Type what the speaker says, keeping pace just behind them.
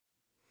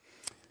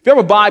If you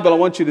have a Bible, I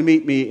want you to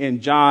meet me in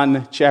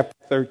John chapter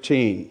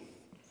 13.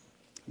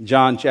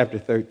 John chapter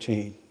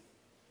 13.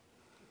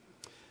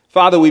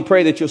 Father, we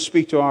pray that you'll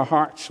speak to our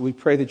hearts. We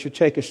pray that you'll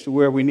take us to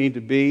where we need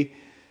to be.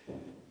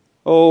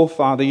 Oh,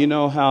 Father, you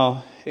know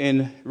how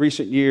in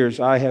recent years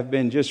I have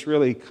been just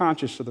really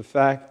conscious of the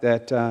fact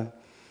that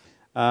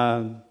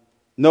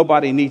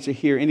nobody needs to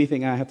hear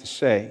anything I have to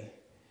say,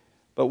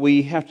 but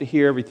we have to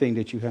hear everything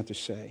that you have to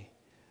say.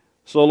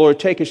 So,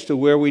 Lord, take us to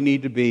where we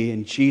need to be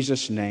in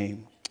Jesus'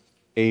 name.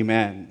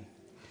 Amen.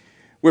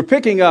 We're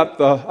picking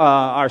up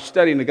our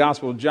study in the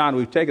Gospel of John.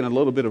 We've taken a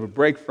little bit of a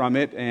break from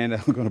it, and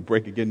we're going to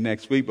break again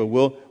next week, but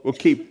we'll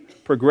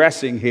keep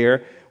progressing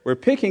here. We're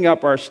picking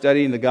up our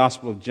study in the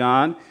Gospel of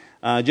John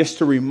just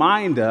to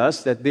remind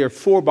us that there are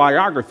 4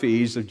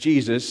 biographies of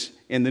Jesus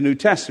in the New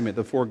Testament,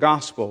 the 4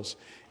 Gospels,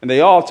 and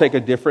they all take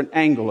a different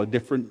angle, a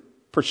different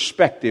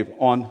perspective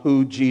on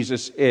who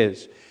Jesus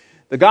is.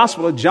 The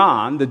Gospel of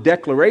John, the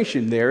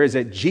declaration there is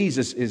that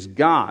Jesus is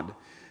God.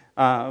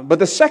 But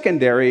the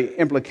secondary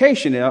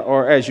implication,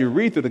 or as you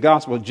read through the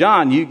Gospel of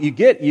John,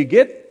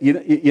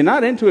 you're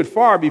not into it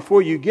far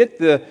before you get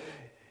the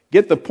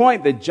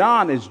point that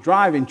John is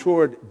driving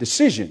toward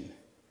decision.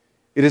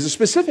 It is a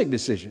specific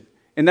decision,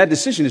 and that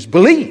decision is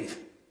believe,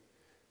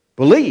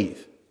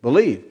 believe,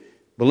 believe,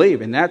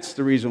 believe, and that's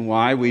the reason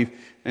why we've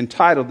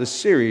entitled this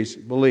series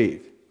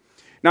 "Believe."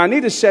 Now, I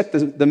need to set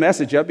the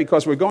message up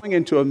because we're going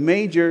into a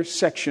major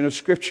section of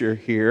Scripture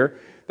here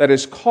that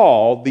is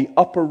called the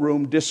Upper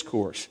Room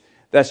Discourse.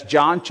 That's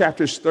John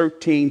chapters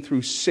 13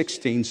 through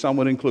 16. Some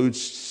would include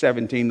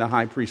 17, the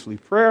high priestly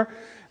prayer.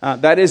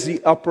 That is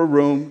the Upper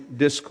Room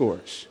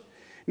Discourse.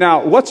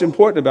 Now, what's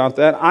important about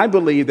that? I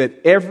believe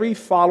that every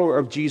follower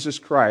of Jesus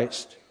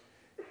Christ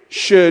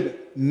should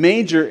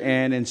major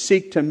in and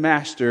seek to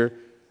master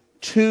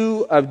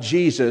 2 of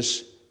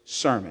Jesus'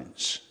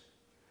 sermons.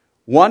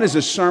 One is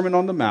the Sermon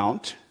on the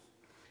Mount,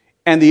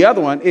 and the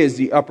other one is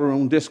the Upper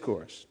Room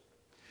Discourse.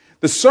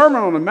 The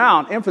Sermon on the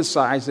Mount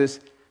emphasizes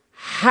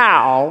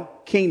how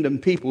kingdom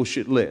people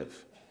should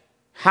live,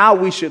 how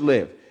we should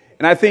live.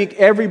 And I think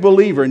every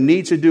believer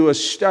needs to do a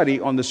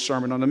study on the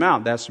Sermon on the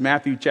Mount. That's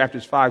Matthew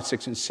chapters 5,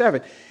 6, and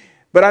 7.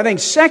 But I think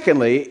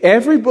secondly,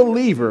 every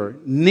believer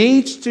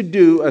needs to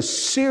do a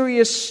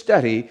serious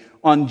study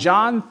on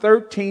John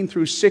 13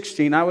 through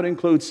 16. I would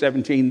include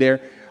 17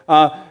 there.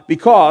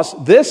 Because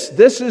this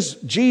is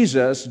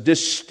Jesus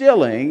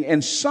distilling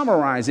and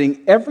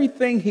summarizing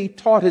everything he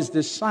taught his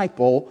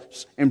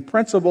disciples in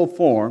principle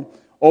form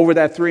over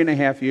that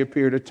 3.5-year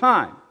period of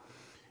time.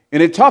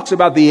 And it talks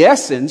about the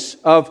essence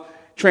of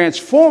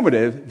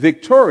transformative,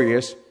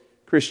 victorious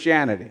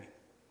Christianity.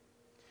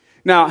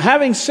 Now,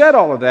 having said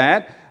all of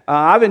that,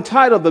 I've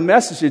entitled the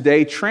message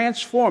today,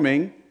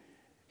 Transforming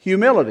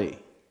Humility.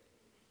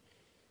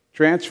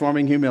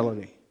 Transforming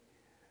Humility.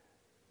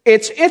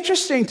 It's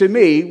interesting to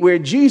me where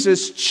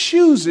Jesus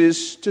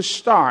chooses to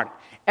start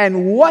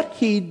and what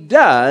he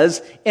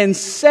does in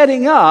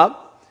setting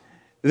up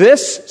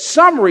this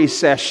summary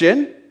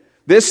session,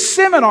 this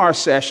seminar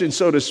session,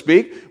 so to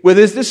speak, with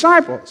his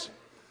disciples.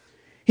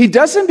 He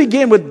doesn't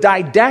begin with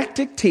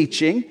didactic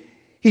teaching.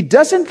 He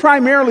doesn't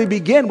primarily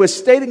begin with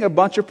stating a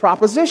bunch of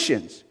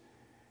propositions.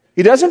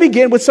 He doesn't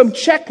begin with some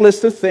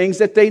checklist of things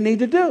that they need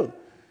to do.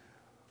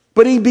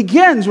 But he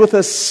begins with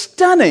a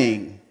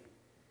stunning,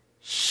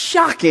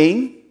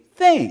 shocking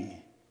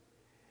thing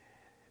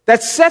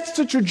that sets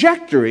the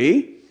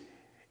trajectory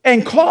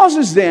and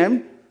causes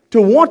them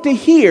to want to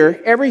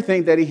hear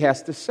everything that he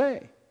has to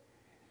say.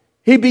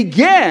 He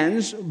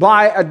begins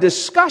by a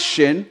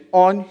discussion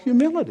on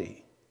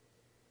humility.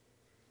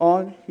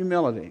 On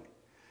humility.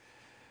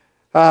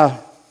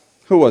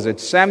 Who was it?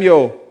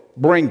 Samuel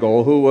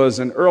Bringle, who was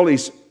an early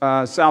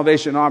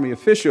Salvation Army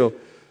official,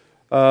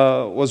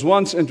 was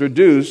once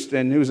introduced,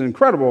 and he was an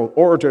incredible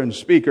orator and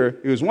speaker.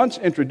 He was once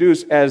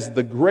introduced as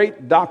the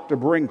great Dr.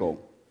 Bringle.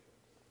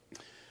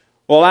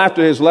 Well,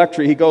 after his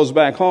lecture, he goes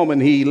back home,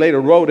 and he later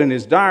wrote in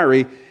his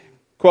diary,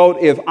 quote,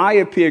 "If I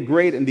appear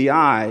great in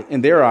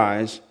their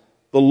eyes,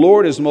 the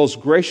Lord is most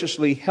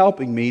graciously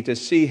helping me to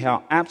see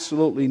how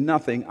absolutely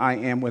nothing I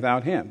am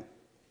without him,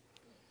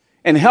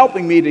 and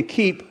helping me to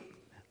keep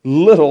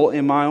little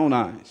in my own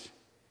eyes.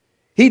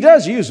 He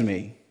does use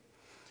me,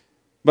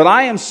 but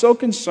I am so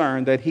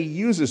concerned that he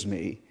uses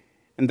me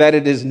and that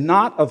it is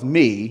not of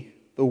me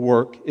the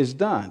work is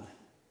done.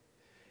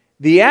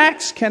 The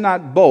axe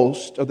cannot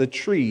boast of the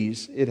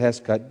trees it has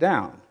cut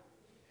down.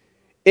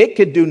 It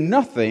could do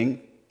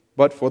nothing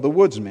but for the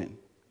woodsman.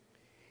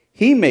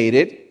 He made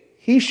it,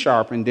 he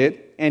sharpened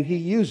it, and he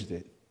used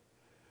it.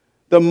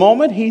 The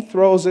moment he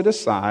throws it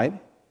aside,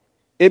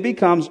 it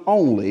becomes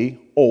only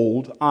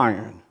old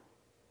iron.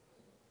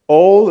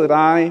 Oh, that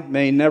I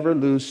may never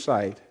lose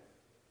sight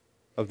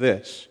of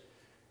this."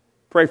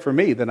 Pray for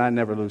me that I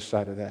never lose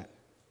sight of that.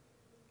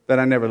 That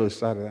I never lose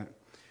sight of that.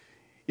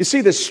 You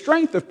see, the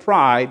strength of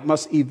pride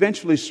must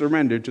eventually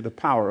surrender to the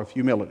power of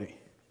humility.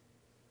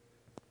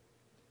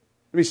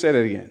 Let me say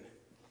that again.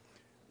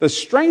 The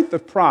strength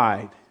of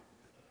pride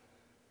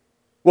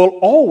will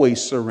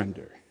always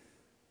surrender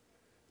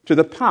to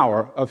the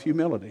power of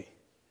humility.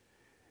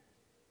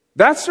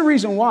 That's the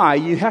reason why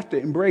you have to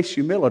embrace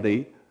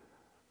humility,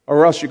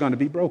 or else you're going to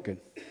be broken.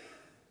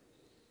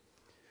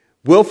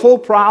 Willful,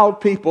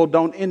 proud people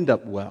don't end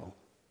up well.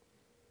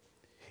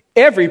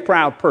 Every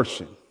proud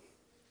person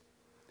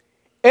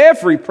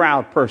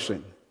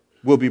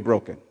will be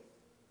broken.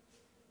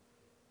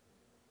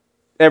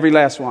 Every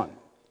last one.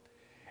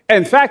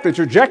 In fact, the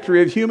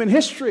trajectory of human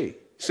history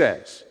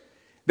says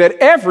that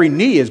every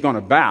knee is going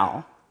to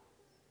bow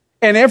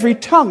and every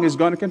tongue is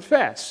going to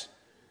confess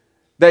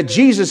that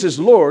Jesus is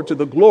Lord to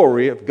the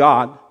glory of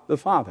God the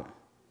Father.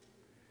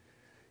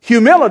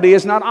 Humility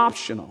is not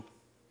optional.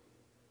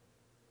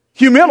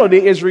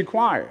 Humility is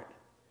required.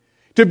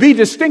 To be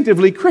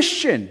distinctively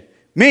Christian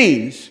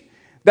means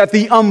that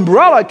the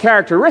umbrella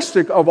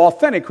characteristic of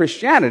authentic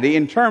Christianity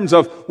in terms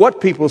of what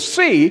people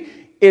see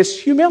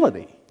is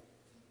humility.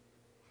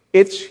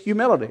 It's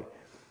humility.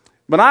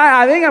 But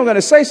I think I'm going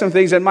to say some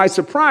things that might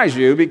surprise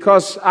you,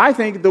 because I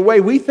think the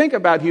way we think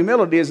about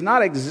humility is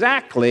not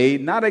exactly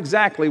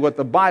what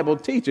the Bible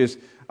teaches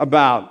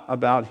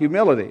about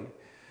humility.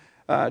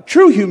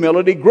 True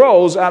humility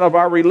grows out of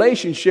our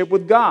relationship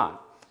with God.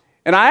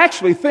 And I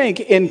actually think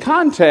in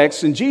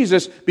context, in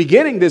Jesus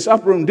beginning this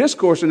upper room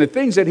discourse and the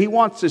things that he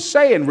wants to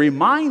say and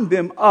remind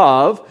them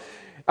of,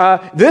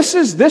 this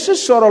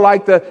is sort of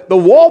like the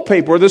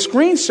wallpaper or the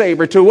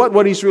screensaver to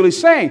what he's really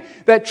saying.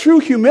 That true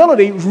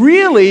humility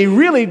really,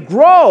 really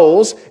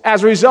grows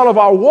as a result of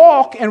our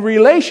walk and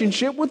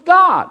relationship with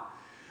God.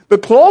 The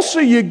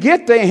closer you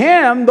get to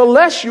him, the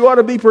less you ought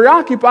to be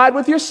preoccupied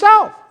with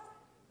yourself.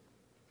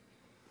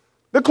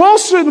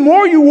 The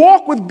more you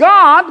walk with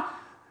God,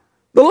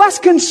 the less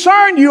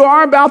concerned you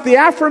are about the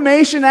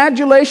affirmation,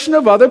 adulation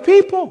of other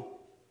people.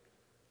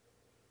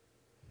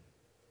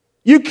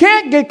 You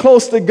can't get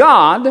close to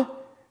God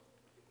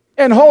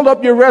and hold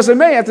up your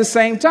resume at the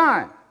same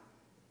time.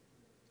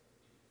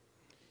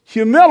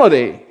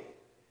 Humility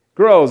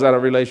grows out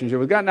of relationship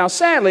with God. Now,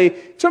 sadly,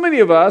 too many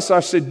of us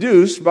are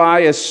seduced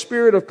by a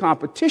spirit of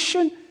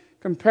competition,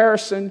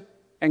 comparison,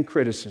 and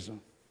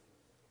criticism.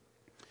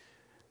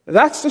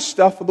 That's the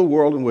stuff of the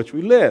world in which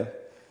we live.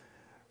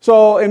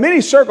 So in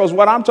many circles,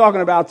 what I'm talking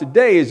about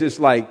today is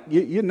just like,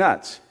 you're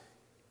nuts.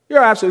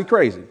 You're absolutely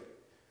crazy.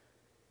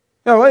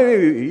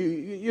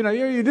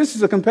 This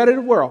is a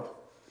competitive world.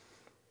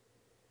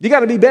 You got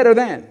to be better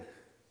than.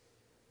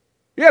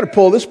 You got to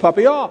pull this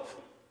puppy off.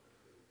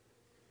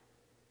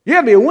 You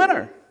got to be a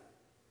winner.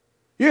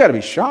 You got to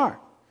be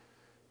sharp.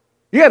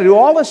 You got to do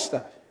all this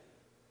stuff.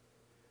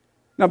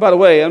 Now, by the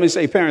way, let me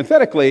say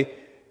parenthetically,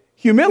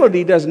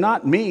 humility does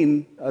not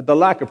mean the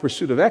lack of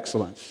pursuit of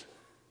excellence.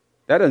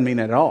 That doesn't mean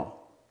that at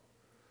all.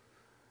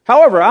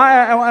 However,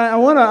 I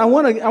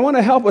want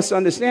to help us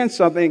understand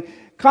something.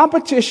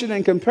 Competition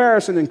and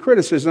comparison and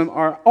criticism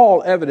are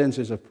all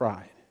evidences of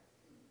pride.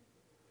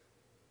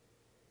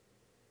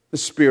 The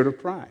spirit of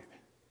pride.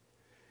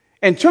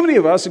 And too many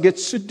of us get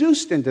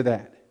seduced into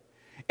that.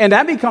 And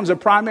that becomes a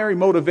primary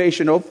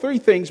motivational, three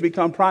things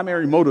become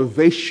primary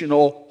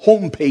motivational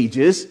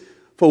homepages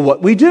for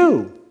what we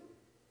do.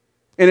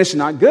 And it's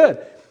not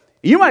good.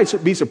 You might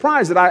be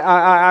surprised that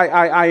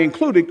I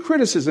included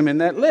criticism in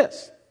that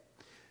list.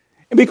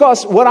 And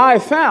because what I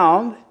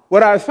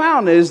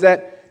found is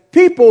that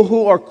people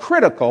who are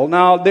critical,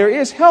 now there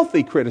is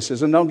healthy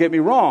criticism, don't get me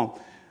wrong,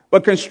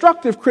 but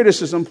constructive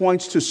criticism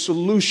points to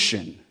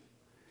solution.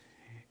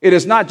 It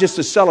is not just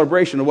a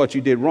celebration of what you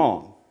did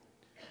wrong.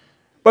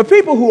 But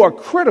people who are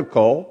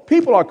critical,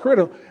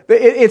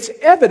 it's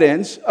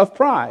evidence of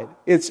pride.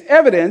 It's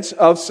evidence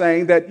of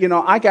saying that,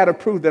 I got to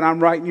prove that I'm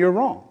right and you're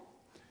wrong.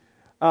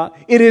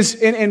 It is,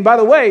 and by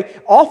the way,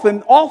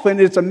 often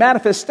it's a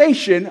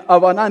manifestation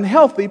of an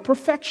unhealthy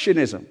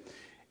perfectionism.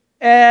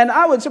 And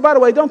I would say, by the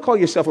way, don't call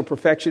yourself a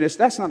perfectionist.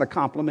 That's not a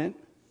compliment.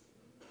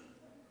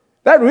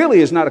 That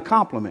really is not a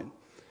compliment.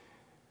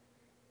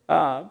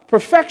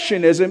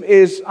 Perfectionism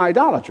is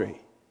idolatry.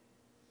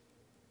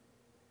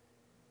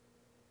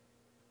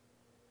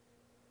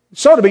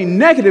 So to be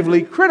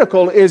negatively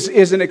critical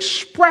is an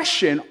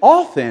expression,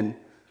 often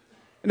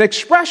an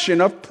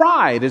expression of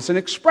pride. It's an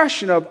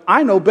expression of,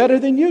 I know better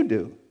than you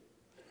do.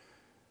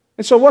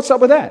 And so what's up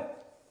with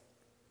that?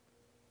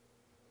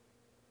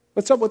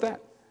 What's up with that?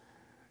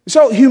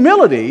 So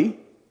humility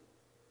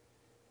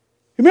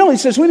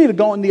says we need to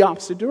go in the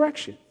opposite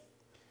direction.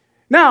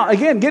 Now,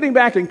 again, getting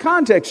back in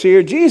context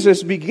here,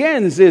 Jesus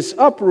begins this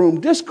upper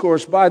room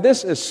discourse by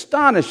this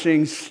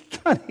astonishing,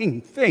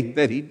 stunning thing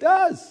that he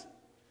does.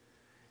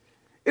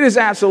 It is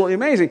absolutely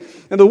amazing.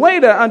 And the way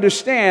to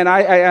understand,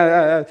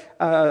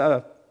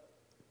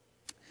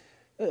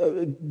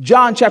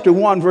 John chapter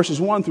 1, verses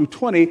 1 through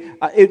 20,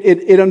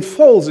 it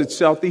unfolds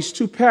itself, these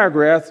two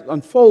paragraphs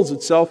unfolds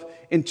itself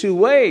in two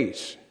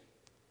ways.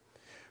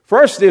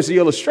 First, there's the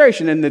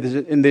illustration, and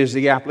there's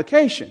the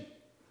application.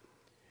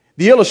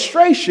 The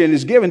illustration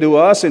is given to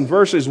us in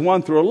verses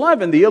 1 through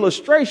 11. The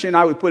illustration,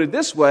 I would put it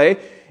this way,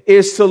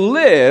 is to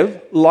live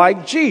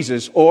like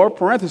Jesus, or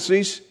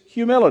parentheses,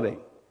 humility.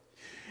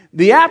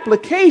 The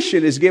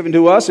application is given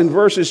to us in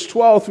verses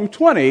 12 through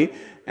 20,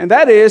 and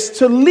that is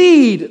to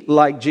lead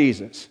like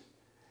Jesus.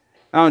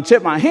 Now, I'll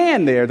tip my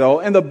hand there, though.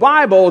 In the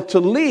Bible, to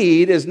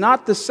lead is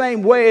not the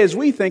same way as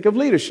we think of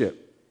leadership.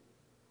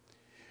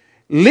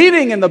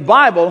 Leading in the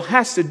Bible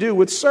has to do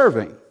with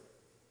serving.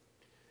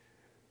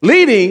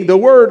 Leading, the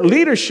word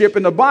leadership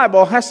in the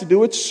Bible has to do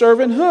with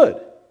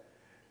servanthood.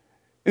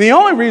 And the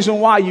only reason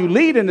why you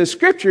lead in the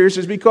scriptures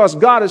is because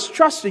God is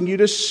trusting you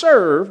to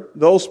serve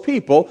those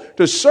people,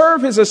 to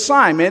serve his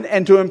assignment,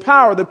 and to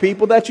empower the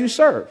people that you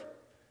serve.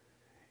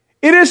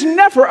 It is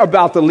never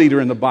about the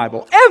leader in the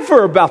Bible,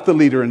 ever about the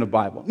leader in the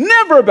Bible,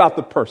 never about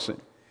the person.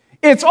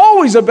 It's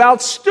always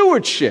about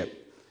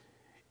stewardship.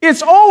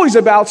 It's always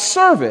about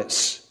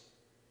service.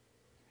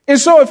 And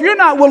so if you're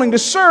not willing to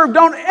serve,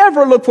 don't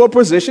ever look for a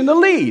position to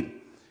lead.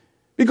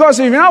 Because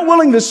if you're not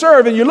willing to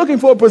serve and you're looking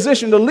for a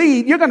position to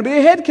lead, you're going to be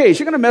a head case.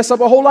 You're going to mess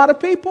up a whole lot of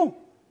people.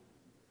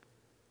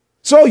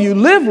 So you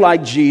live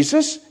like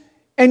Jesus,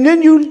 and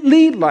then you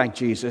lead like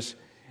Jesus.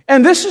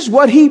 And this is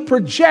what he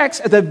projects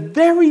at the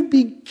very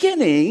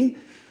beginning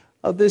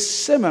of this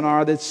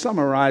seminar that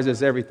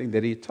summarizes everything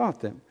that he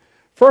taught them.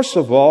 First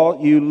of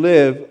all, you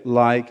live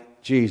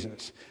like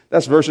Jesus.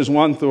 That's verses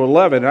 1 through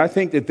 11. And I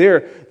think that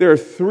there are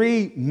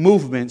three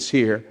movements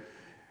here.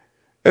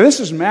 And this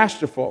is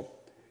masterful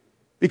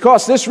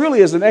because this really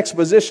is an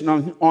exposition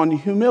on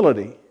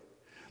humility.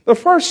 The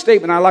first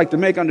statement I like to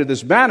make under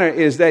this banner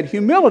is that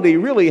humility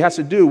really has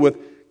to do with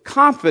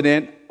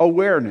confident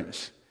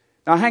awareness.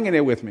 Now, hang in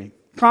there with me.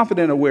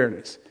 Confident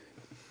awareness.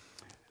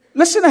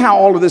 Listen to how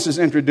all of this is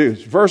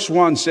introduced. Verse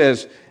 1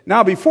 says,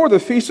 "Now before the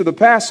feast of the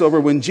Passover,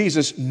 when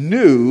Jesus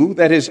knew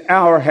that his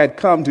hour had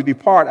come to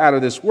depart out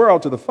of this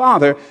world to the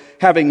Father,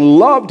 having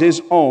loved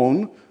his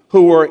own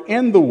who were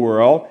in the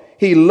world,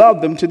 he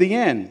loved them to the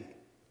end.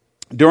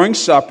 During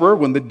supper,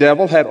 when the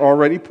devil had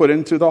already put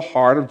into the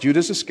heart of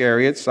Judas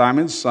Iscariot,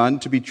 Simon's son,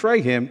 to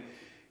betray him,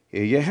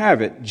 here you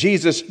have it.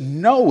 Jesus,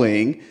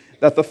 knowing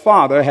that the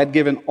Father had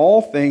given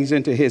all things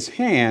into his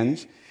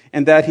hands,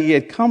 and that he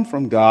had come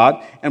from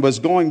God and was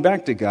going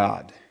back to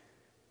God."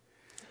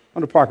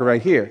 I'm going to park it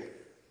right here.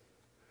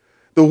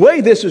 The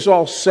way this is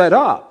all set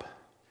up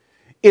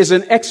is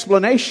an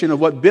explanation of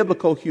what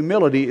biblical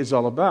humility is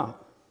all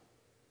about.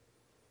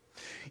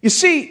 You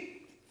see,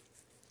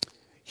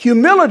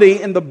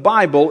 humility in the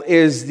Bible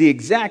is the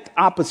exact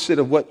opposite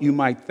of what you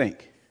might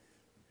think.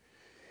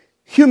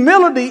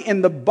 Humility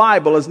in the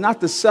Bible is not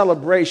the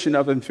celebration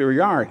of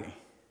inferiority.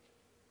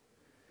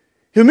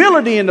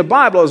 Humility in the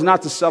Bible is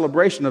not the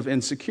celebration of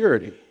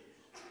insecurity.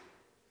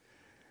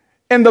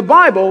 In the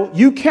Bible,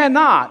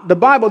 the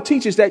Bible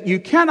teaches that you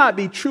cannot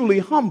be truly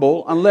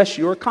humble unless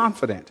you're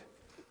confident.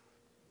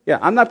 Yeah,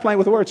 I'm not playing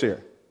with words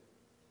here.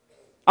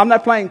 I'm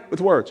not playing with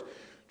words.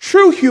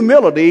 True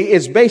humility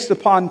is based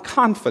upon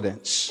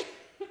confidence.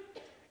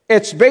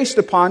 It's based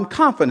upon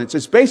confidence.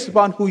 It's based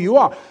upon who you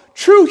are.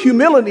 True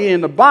humility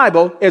in the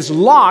Bible is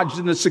lodged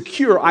in a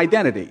secure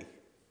identity.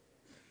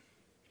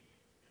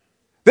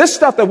 This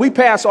stuff that we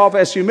pass off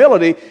as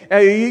humility,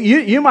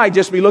 you might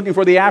just be looking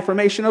for the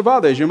affirmation of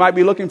others. You might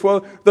be looking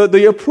for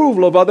the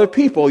approval of other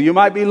people. You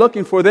might be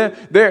looking for them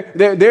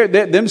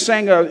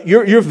saying,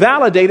 you're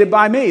validated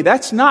by me.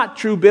 That's not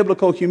true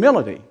biblical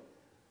humility.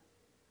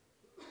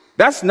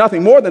 That's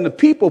nothing more than the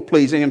people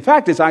pleasing. In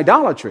fact, it's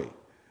idolatry.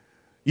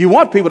 You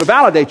want people to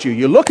validate you.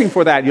 You're looking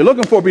for that. You're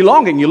looking for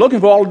belonging. You're looking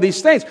for all of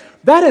these things.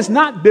 That is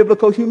not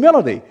biblical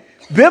humility.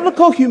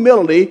 Biblical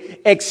humility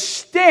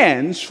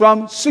extends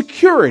from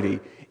security.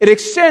 It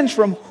extends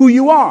from who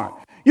you are.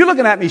 You're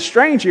looking at me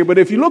strange here, but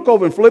if you look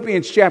over in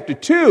Philippians chapter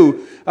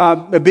 2,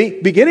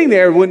 beginning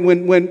there,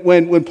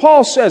 when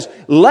Paul says,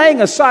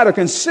 laying aside or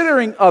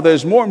considering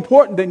others more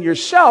important than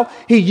yourself,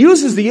 he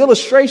uses the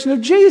illustration of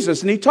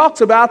Jesus. And he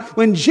talks about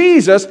when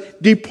Jesus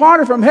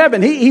departed from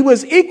heaven, he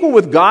was equal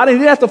with God, and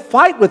he didn't have to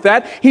fight with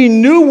that. He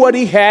knew what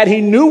he had.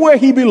 He knew where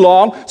he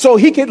belonged, so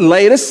he could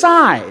lay it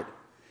aside.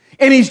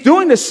 And he's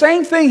doing the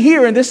same thing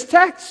here in this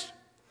text.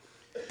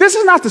 This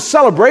is not the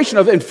celebration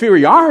of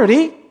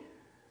inferiority.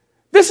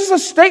 This is a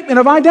statement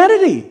of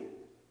identity.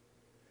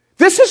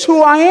 This is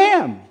who I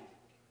am.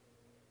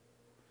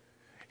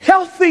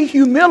 Healthy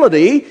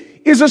humility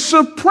is a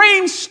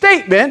supreme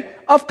statement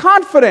of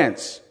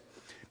confidence.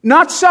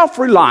 Not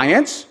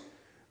self-reliance,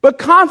 but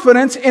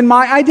confidence in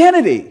my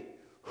identity.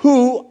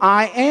 Who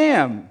I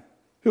am.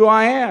 Who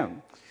I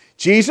am.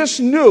 Jesus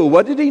knew.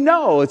 What did he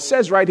know? It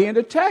says right here in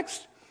the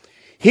text.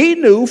 He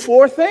knew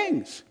 4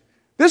 things.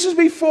 This is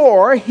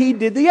before he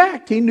did the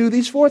act. He knew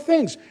these 4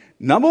 things.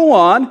 Number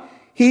 1,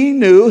 he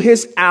knew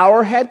his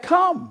hour had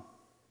come.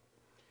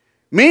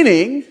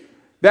 Meaning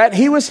that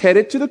he was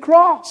headed to the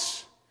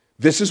cross.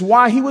 This is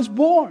why he was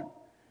born.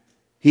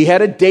 He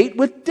had a date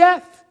with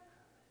death,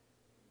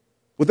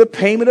 with the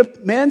payment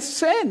of man's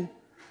sin.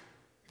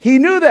 He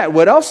knew that.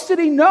 What else did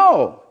he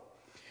know?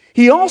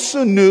 He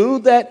also knew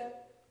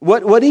that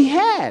what he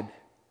had.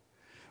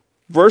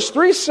 Verse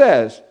 3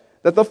 says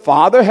that the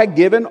Father had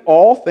given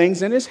all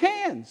things in his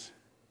hands.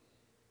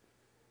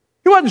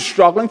 He wasn't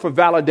struggling for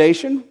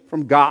validation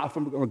from God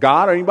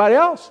or anybody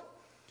else.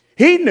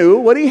 He knew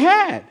what he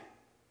had.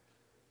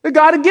 That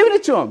God had given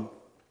it to him.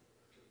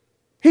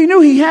 He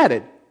knew he had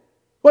it.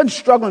 Wasn't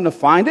struggling to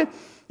find it.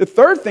 The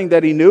third thing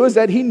that he knew is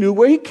that he knew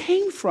where he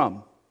came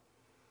from.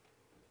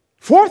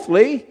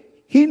 Fourthly,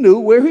 he knew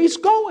where he's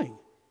going.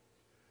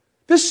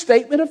 This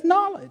statement of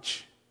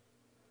knowledge.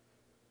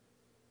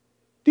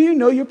 Do you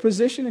know your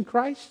position in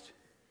Christ?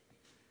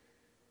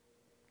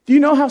 Do you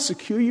know how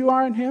secure you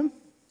are in him?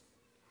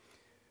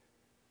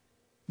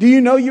 Do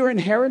you know your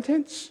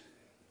inheritance?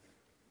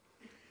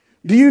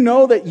 Do you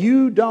know that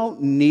you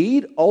don't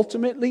need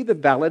ultimately the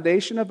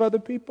validation of other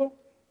people?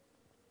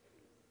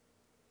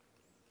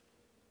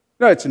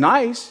 No, it's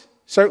nice.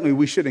 Certainly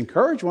we should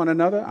encourage one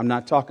another. I'm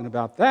not talking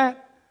about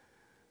that.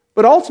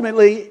 But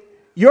ultimately,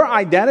 your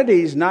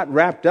identity is not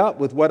wrapped up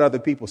with what other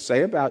people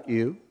say about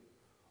you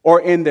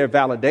or in their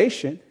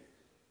validation.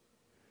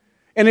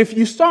 And if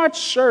you start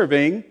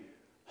serving,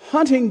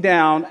 hunting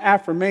down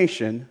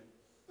affirmation,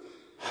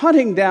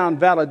 hunting down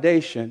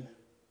validation,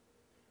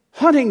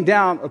 hunting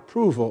down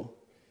approval,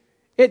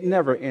 it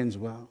never ends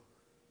well.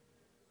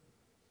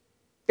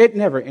 It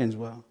never ends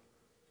well.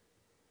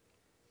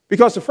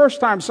 Because the first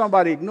time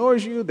somebody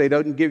ignores you, they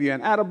don't give you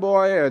an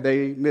attaboy, or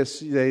they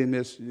miss,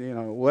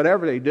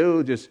 whatever they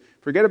do, just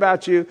forget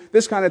about you,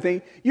 this kind of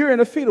thing, you're in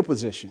a fetal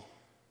position.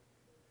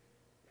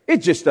 It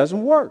just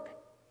doesn't work.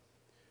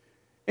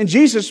 And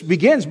Jesus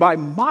begins by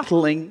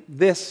modeling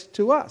this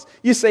to us.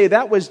 You say,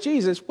 that was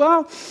Jesus.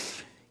 Well,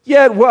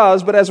 yeah, it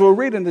was, but as we'll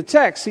read in the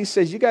text, he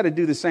says, you got to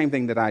do the same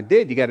thing that I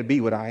did. You got to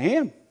be what I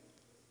am.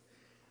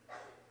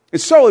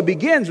 And so it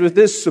begins with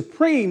this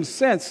supreme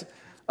sense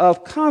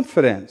of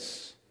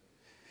confidence.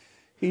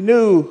 He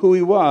knew who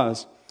he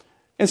was.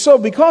 And so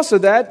because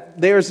of that,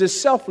 there's this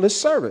selfless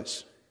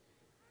service.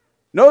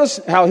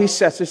 Notice how he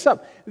sets this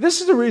up.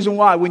 This is the reason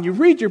why when you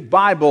read your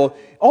Bible,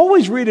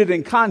 always read it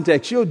in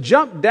context. You'll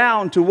jump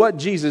down to what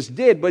Jesus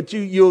did, but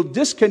you'll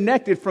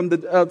disconnect it from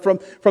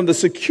the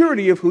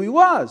security of who he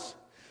was.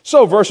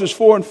 So verses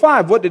 4 and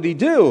 5, what did he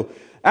do?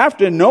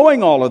 After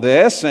knowing all of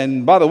this,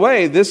 and by the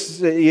way,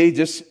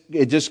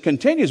 it just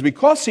continues.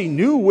 Because he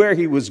knew where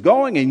he was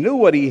going, he knew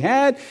what he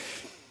had.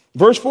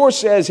 Verse 4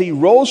 says, he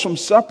rose from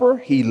supper,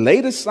 he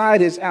laid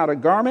aside his outer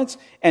garments,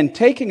 and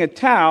taking a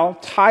towel,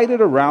 tied it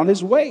around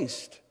his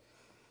waist.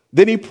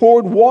 Then he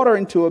poured water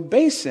into a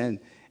basin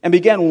and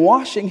began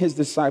washing his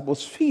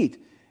disciples' feet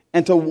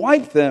and to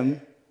wipe them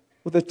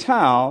with a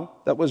towel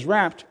that was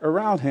wrapped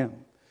around him.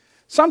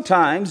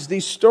 Sometimes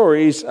these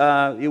stories,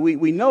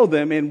 we know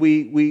them, and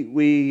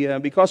we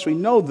because we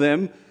know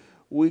them,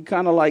 we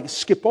kind of like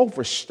skip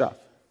over stuff.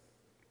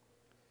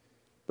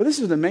 But this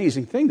is an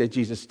amazing thing that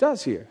Jesus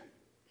does here.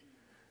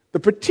 The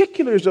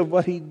particulars of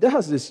what he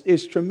does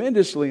is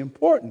tremendously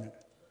important.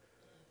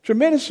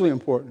 Tremendously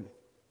important.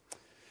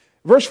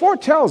 Verse 4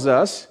 tells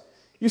us,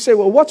 you say,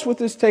 well, what's with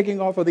this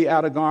taking off of the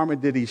outer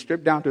garment? Did he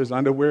strip down to his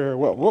underwear?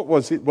 What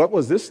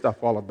was this stuff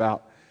all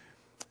about?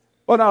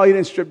 Well, no, he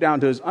didn't strip down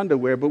to his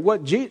underwear.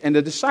 But and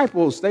the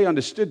disciples, they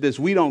understood this.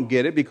 We don't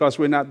get it because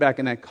we're not back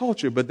in that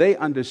culture, but they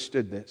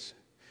understood this.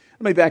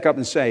 Let me back up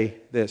and say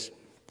this.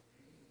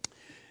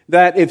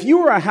 That if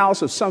you were a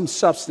house of some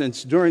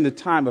substance during the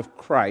time of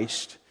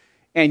Christ,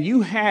 and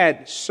you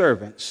had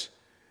servants,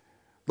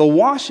 the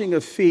washing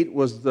of feet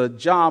was the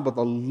job of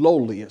the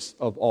lowliest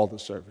of all the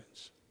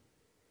servants.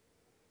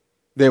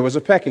 There was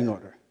a pecking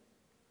order.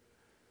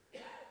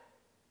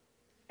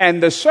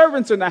 And the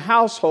servants in the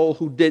household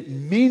who did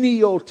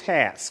menial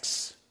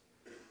tasks,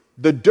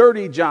 the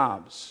dirty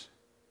jobs,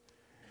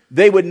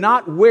 they would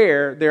not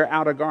wear their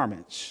outer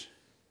garments.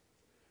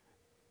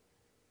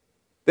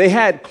 They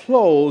had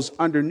clothes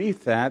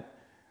underneath that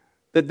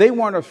they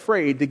weren't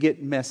afraid to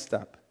get messed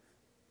up.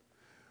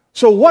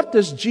 So what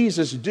does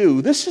Jesus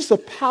do? This is a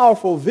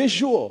powerful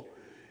visual.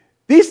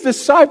 These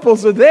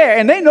disciples are there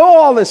and they know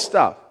all this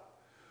stuff.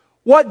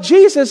 What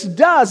Jesus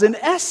does, in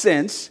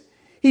essence,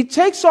 he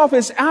takes off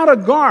his outer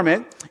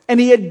garment and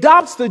he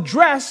adopts the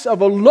dress of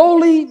a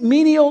lowly,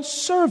 menial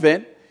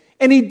servant,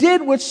 and he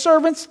did what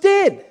servants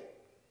did.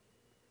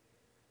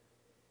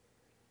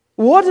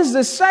 What does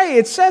this say?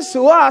 It says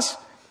to us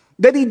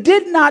that he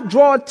did not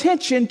draw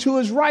attention to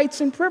his rights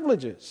and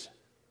privileges.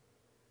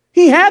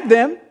 He had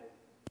them,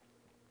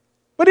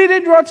 but he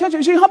didn't draw attention.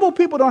 You see, humble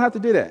people don't have to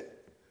do that.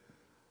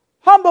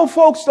 Humble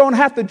folks don't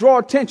have to draw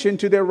attention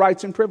to their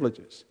rights and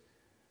privileges.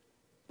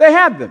 They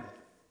have them.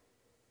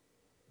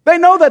 They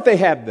know that they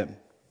have them.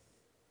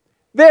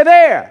 They're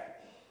there.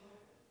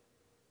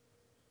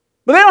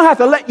 But they don't have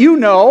to let you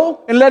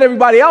know and let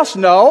everybody else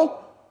know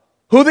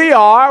who they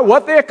are,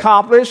 what they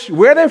accomplished,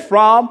 where they're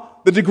from,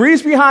 the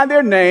degrees behind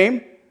their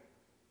name.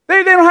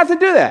 They don't have to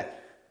do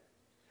that.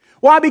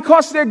 Why?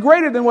 Because they're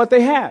greater than what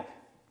they have.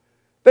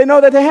 They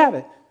know that they have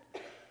it.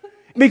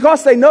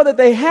 Because they know that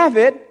they have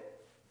it,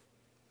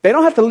 they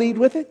don't have to lead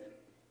with it.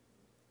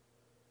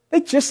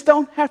 They just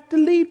don't have to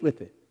lead with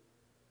it.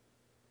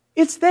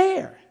 It's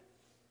there.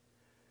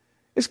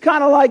 It's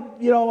kind of like,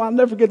 I'll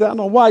never forget that. I don't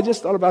know why. I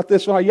just thought about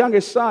this. My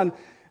youngest son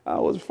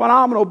was a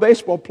phenomenal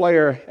baseball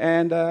player.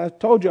 And I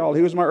told y'all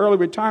he was my early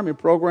retirement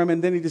program.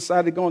 And then he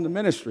decided to go into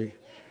ministry.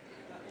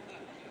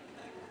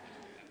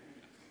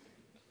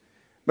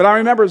 But I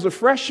remember as a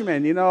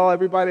freshman,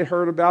 everybody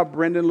heard about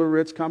Brendan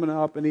Luritz coming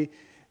up, and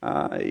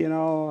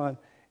and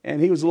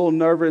he was a little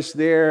nervous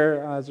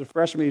there. As a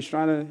freshman, he was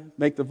trying to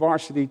make the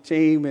varsity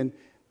team and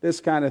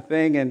this kind of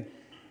thing. And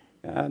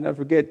I'll never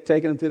forget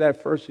taking him through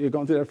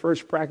going through that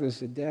first practice. I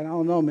said, Dad, I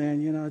don't know,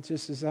 man. It's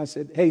just as I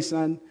said, hey,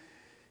 son,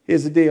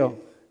 here's the deal.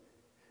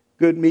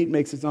 Good meat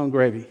makes its own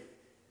gravy.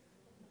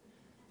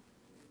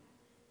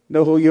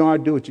 Know who you are,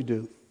 do what you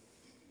do.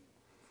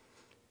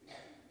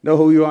 Know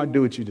who you are,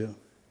 do what you do.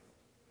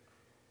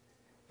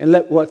 And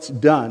let what's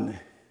done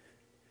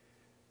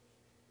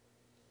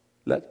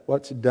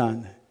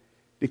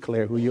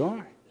declare who you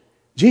are.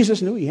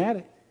 Jesus knew he had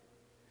it.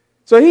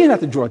 So he didn't have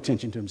to draw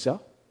attention to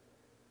himself.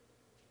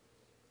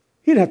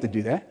 He didn't have to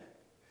do that.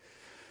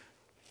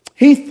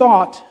 He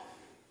thought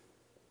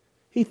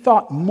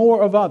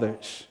more of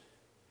others.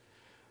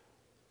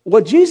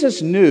 What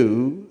Jesus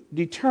knew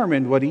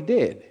determined what he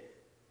did.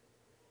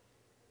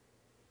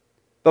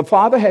 The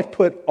Father had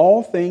put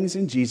all things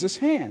in Jesus'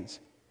 hands,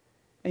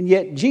 and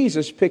yet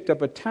Jesus picked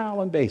up a towel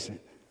and basin.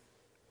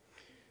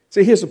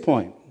 See, here's the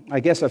point. I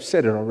guess I've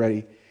said it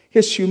already.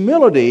 His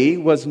humility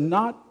was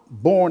not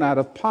born out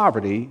of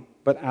poverty,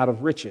 but out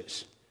of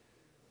riches.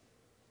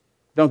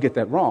 Don't get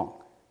that wrong.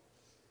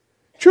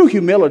 True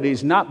humility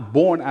is not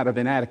born out of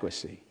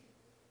inadequacy.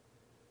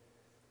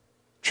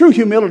 True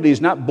humility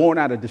is not born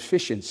out of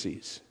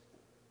deficiencies.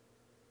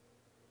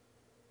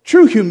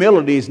 True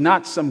humility is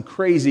not some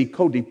crazy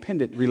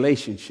codependent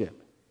relationship.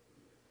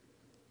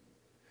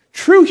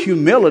 True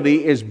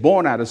humility is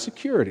born out of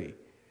security.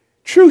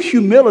 True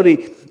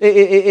humility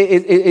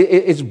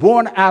is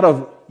born out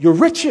of your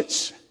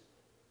riches.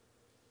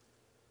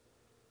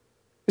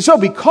 So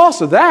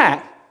because of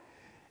that,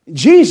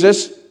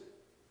 Jesus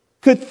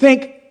could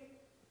think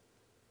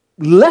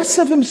less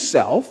of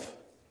himself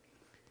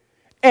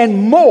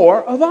and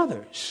more of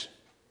others.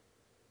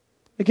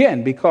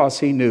 Again, because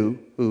he knew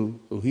who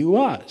he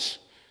was.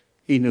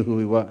 He knew who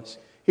he was.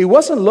 He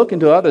wasn't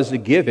looking to others to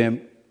give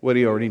him what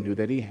he already knew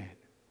that he had.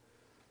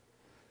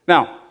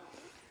 Now,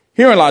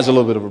 herein lies a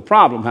little bit of a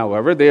problem,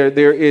 however.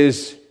 There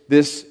is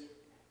this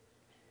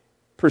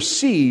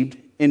perceived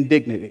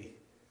indignity.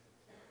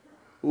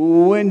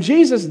 When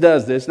Jesus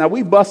does this, now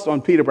we bust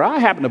on Peter, but I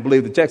happen to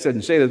believe, the text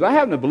doesn't say this, but I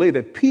happen to believe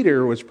that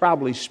Peter was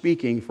probably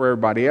speaking for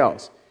everybody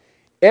else.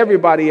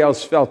 Everybody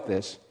else felt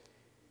this.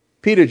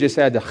 Peter just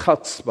had the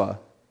chutzpah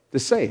to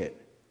say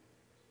it.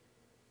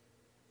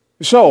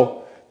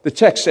 So, the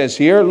text says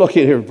here, look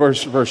at here,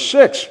 verse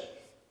 6.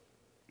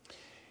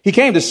 He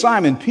came to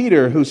Simon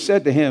Peter, who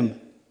said to him,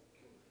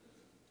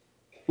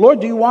 Lord,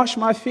 do you wash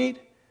my feet?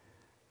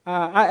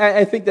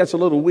 I think that's a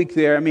little weak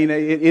there. I mean,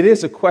 it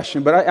is a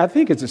question, but I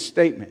think it's a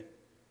statement.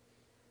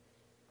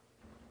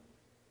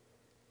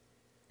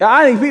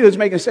 I think Peter's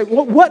making a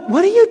statement. What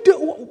do you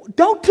do?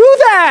 Don't do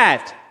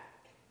that.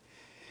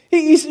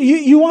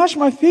 You wash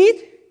my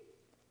feet?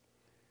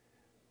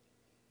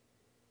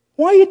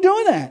 Why are you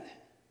doing that?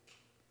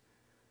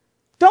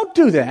 Don't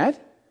do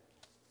that.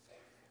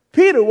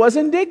 Peter was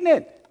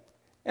indignant.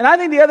 And I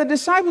think the other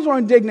disciples were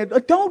indignant.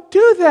 Don't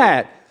do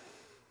that.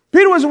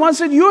 Peter was the one who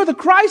said, you're the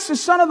Christ, the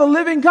Son of the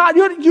living God.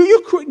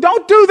 You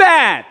don't do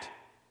that.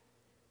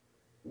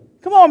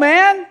 Come on,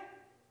 man.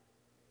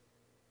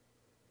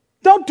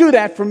 Don't do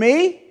that for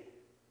me.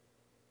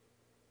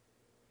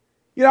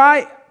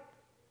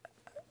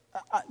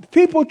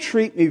 People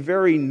treat me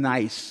very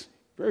nice,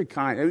 very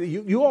kind.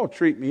 You all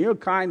treat me. You're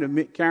kind to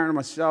me, Karen and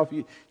myself.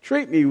 You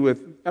treat me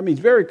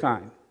very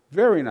kind,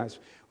 very nice.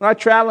 When I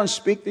travel and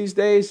speak these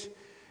days,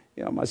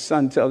 my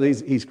son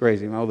he's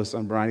crazy. My oldest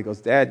son, Brian, he goes,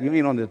 Dad, you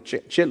ain't on the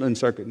Chitlin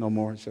circuit no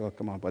more. I said, oh,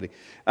 come on, buddy.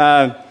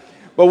 But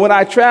when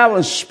I travel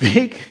and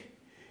speak,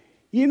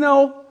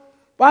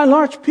 by and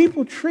large,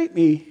 people treat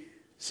me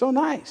so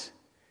nice.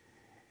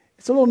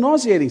 It's a little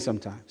nauseating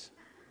sometimes.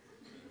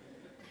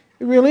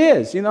 It really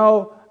is.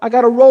 I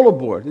got a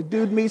rollerboard. The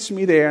dude meets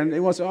me there, and he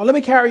wants to, let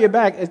me carry you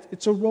back.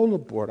 It's a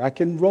rollerboard. I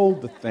can roll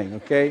the thing,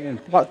 okay?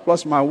 And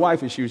plus my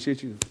wife, and she was here,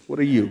 what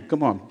are you?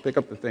 Come on, pick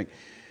up the thing.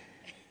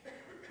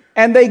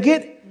 And they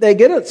get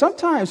it.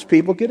 Sometimes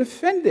people get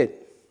offended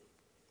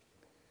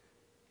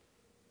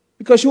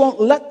because you won't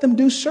let them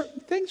do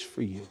certain things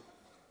for you.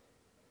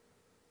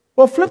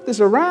 Well, flip this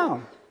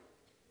around.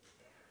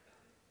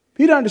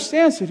 Peter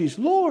understands that he's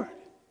Lord.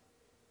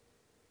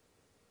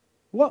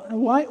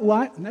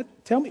 Why?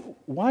 Tell me,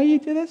 why you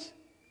do this?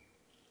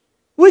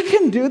 We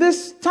can do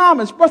this.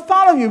 Thomas,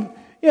 Bartholomew,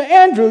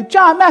 Andrew,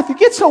 John, Matthew,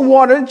 get some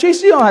water.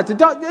 Jesus, you don't have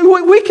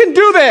to. We can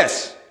do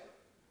this.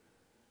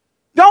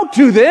 Don't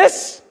do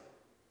this.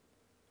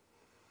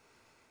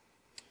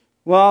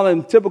 Well,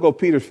 in typical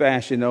Peter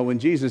fashion, when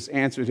Jesus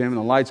answered him and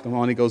the lights come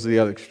on, he goes to the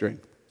other extreme.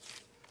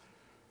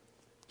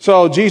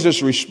 So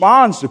Jesus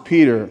responds to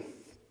Peter,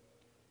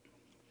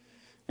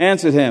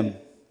 answered him,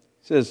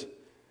 says,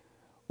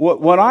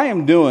 what I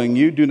am doing,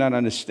 you do not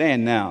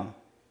understand now,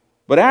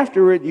 but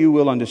after it you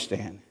will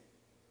understand.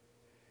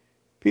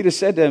 Peter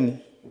said to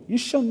him, you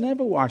shall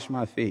never wash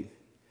my feet.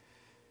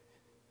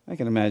 I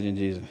can imagine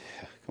Jesus.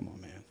 Come on,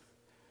 man.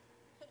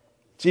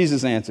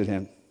 Jesus answered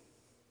him,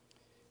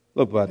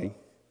 Look, buddy,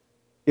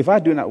 if I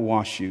do not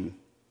wash you,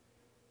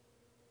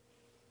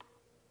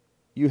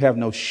 you have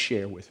no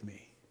share with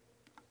me.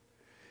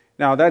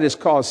 Now, that has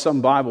caused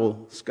some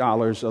Bible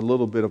scholars a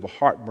little bit of a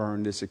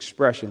heartburn, this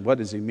expression. What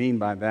does he mean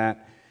by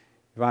that?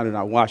 If I do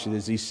not wash it,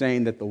 is he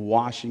saying that the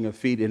washing of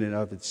feet in and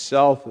of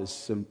itself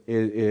is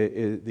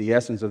the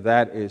essence of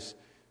that is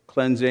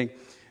cleansing?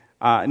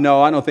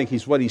 No, I don't think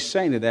what he's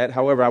saying to that.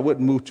 However, I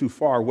wouldn't move too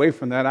far away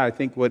from that. I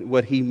think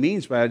what he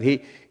means by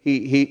it,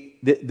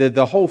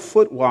 the whole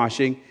foot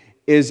washing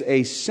is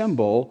a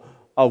symbol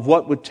of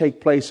what would take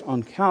place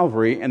on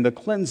Calvary and the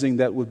cleansing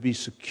that would be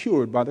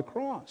secured by the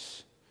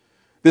cross.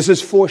 This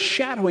is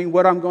foreshadowing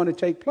what I'm going to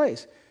take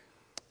place.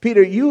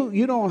 Peter,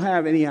 you don't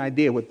have any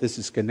idea what this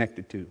is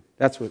connected to.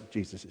 That's what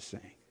Jesus is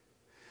saying.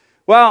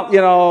 Well,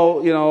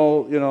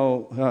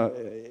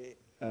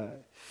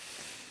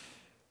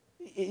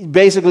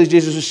 basically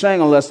Jesus is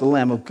saying, unless the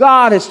Lamb of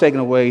God has taken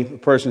away a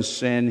person's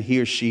sin, he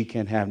or she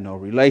can have no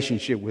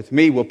relationship with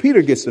me. Well,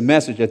 Peter gets the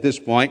message at this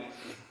point.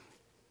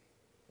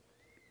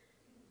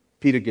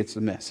 Peter gets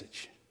the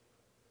message.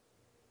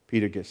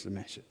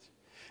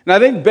 And I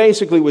think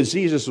basically what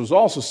Jesus was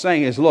also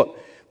saying is, look,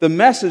 the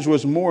message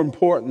was more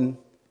important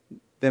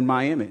than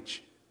my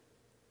image.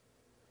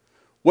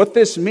 What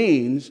this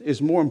means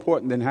is more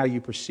important than how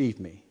you perceive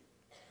me.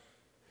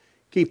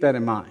 Keep that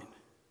in mind.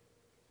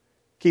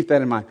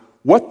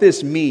 What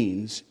this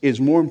means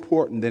is more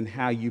important than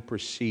how you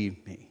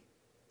perceive me,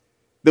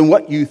 than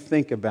what you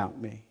think about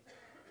me.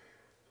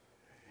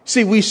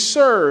 See, we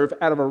serve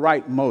out of a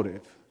right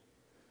motive.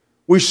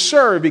 We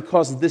serve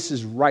because this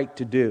is right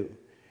to do.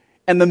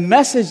 And the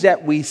message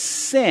that we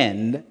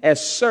send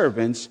as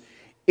servants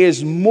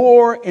is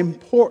more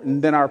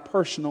important than our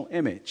personal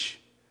image.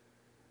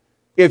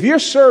 If you're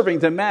serving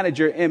to manage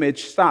your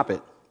image, stop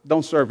it.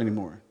 Don't serve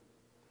anymore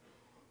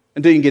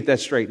until you can get that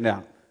straightened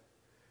out.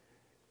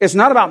 It's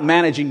not about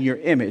managing your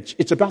image.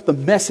 It's about the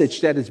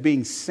message that is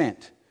being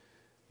sent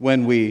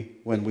when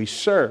we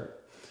serve.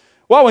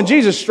 Well, when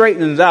Jesus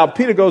straightens it out,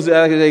 Peter goes to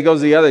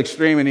the other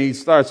extreme and he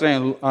starts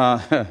saying,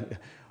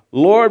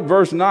 Lord,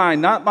 verse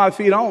 9, not my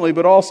feet only,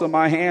 but also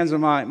my hands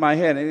and my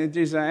head. And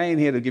Jesus said, I ain't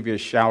here to give you a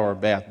shower or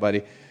bath,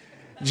 buddy.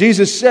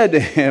 Jesus said to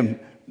him,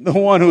 the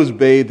one who's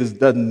bathed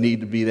doesn't need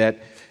to be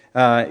that.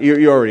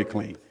 You're already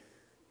clean.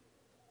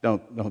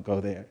 Don't go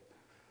there.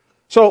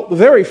 So the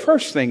very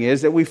first thing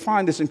is that we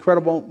find this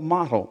incredible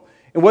model.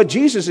 And what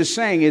Jesus is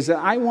saying is that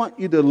I want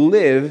you to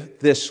live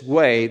this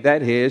way,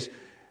 that is,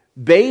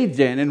 bathed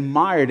in and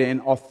mired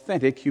in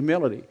authentic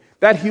humility.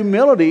 That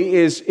humility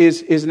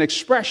is an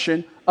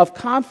expression of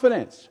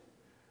confidence.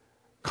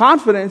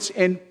 Confidence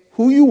in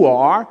who you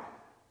are,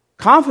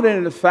 confident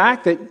in the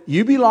fact that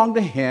you belong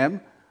to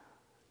Him.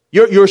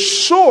 Your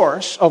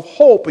source of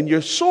hope and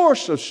your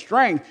source of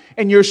strength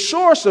and your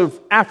source of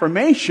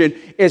affirmation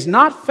is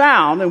not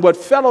found in what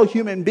fellow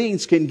human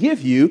beings can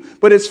give you,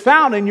 but it's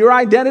found in your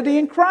identity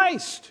in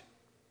Christ.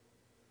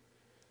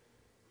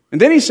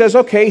 And then he says,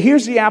 okay,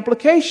 here's the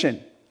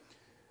application.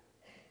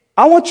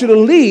 I want you to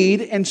lead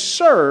and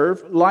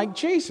serve like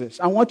Jesus.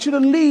 I want you to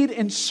lead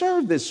and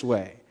serve this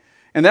way.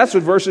 And that's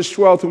what verses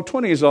 12 through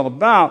 20 is all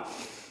about.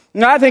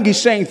 Now, I think he's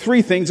saying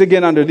three things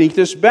again underneath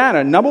this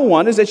banner. Number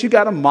one is that you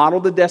got to model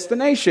the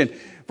destination.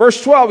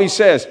 Verse 12, he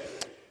says,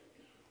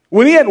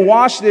 when he had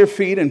washed their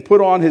feet and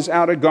put on his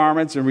outer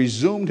garments and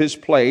resumed his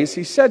place,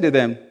 he said to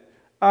them,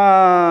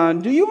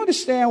 do you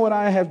understand what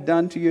I have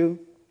done to you?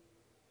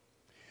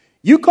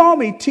 You call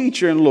me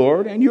teacher and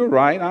Lord, and you're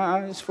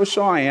right, for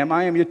so I am.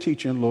 I am your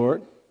teacher and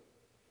Lord.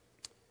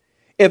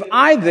 If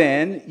I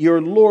then,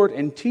 your Lord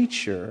and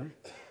teacher,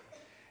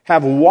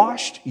 have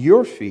washed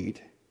your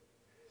feet,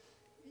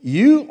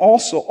 you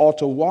also ought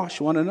to wash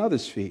one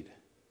another's feet.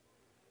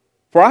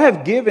 For I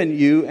have given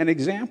you an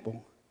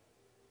example,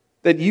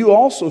 that you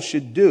also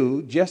should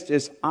do just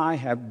as I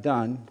have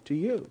done to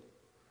you.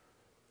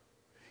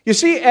 You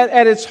see,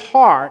 at its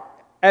heart,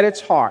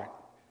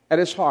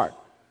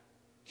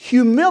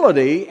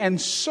 humility and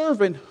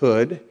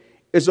servanthood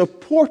is a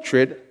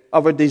portrait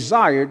of a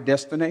desired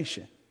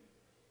destination.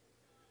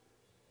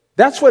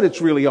 That's what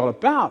it's really all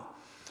about.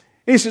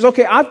 And he says,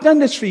 okay, I've done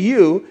this for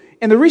you,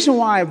 and the reason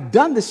why I've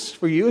done this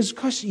for you is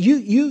because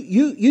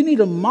you need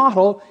to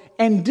model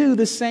and do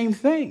the same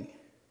thing.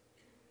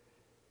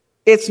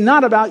 It's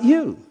not about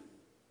you.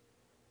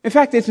 In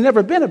fact, it's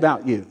never been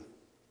about you.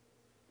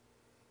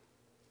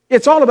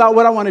 It's all about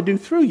what I want to do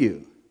through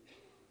you.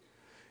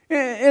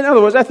 In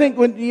other words, I think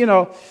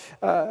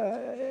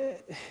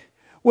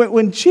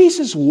when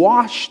Jesus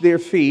washed their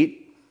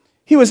feet,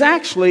 he was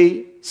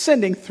actually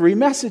sending three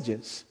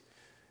messages.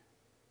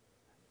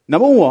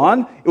 Number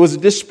one, it was a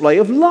display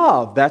of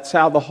love. That's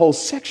how the whole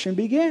section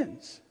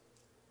begins.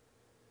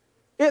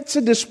 It's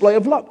a display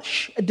of love.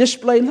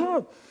 Display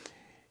love.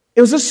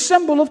 It was a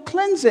symbol of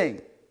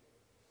cleansing.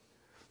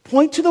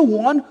 Point to the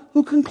one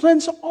who can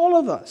cleanse all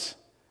of us.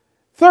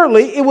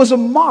 Thirdly, it was a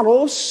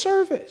model of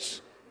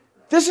service.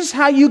 This is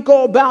how you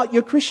go about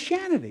your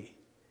Christianity.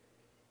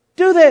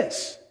 Do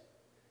this.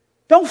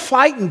 Don't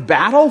fight and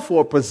battle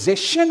for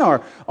position or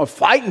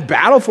fight and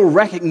battle for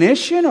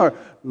recognition or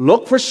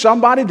look for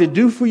somebody to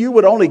do for you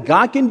what only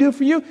God can do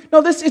for you.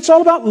 No, it's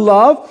all about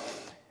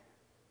love.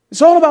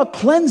 It's all about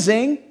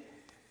cleansing.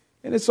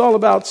 And it's all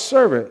about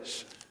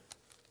service.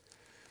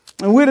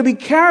 And we're to be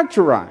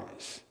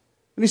characterized.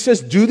 And he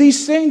says, do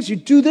these things, you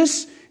do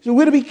this. So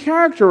we're to be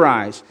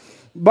characterized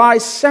by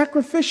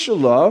sacrificial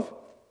love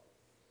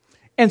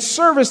and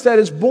service that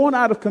is born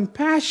out of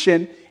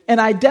compassion and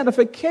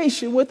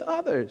identification with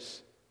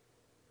others.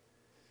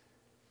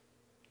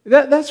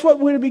 That's what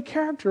we're to be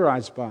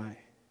characterized by.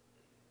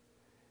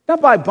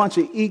 Not by a bunch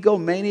of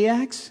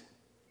egomaniacs.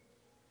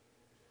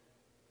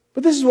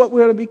 But this is what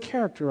we're to be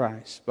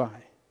characterized by.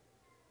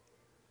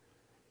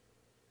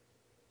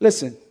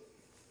 Listen.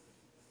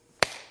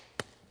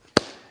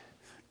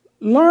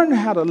 Learn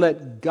how to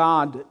let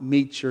God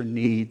meet your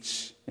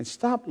needs and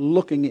stop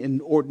looking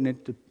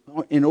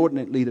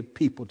inordinately to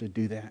people to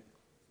do that.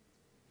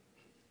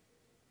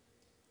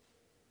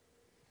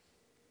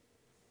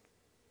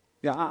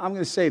 Yeah, I'm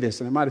going to say this,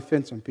 and it might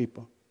offend some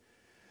people.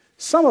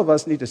 Some of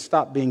us need to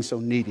stop being so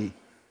needy.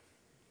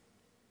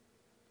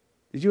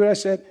 Did you hear what I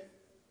said?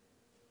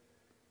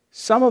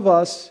 Some of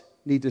us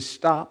need to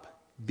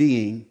stop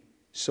being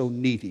so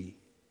needy.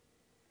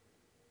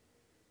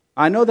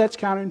 I know that's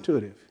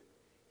counterintuitive.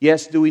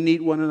 Yes, do we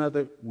need one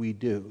another? We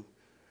do.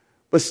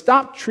 But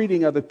stop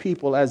treating other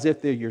people as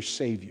if they're your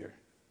Savior.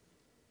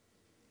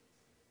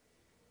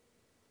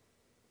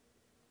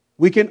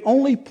 We can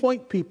only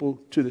point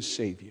people to the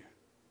Savior.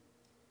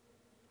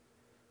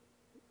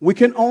 We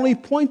can only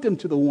point them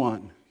to the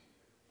one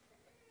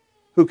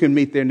who can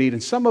meet their need.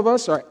 And some of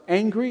us are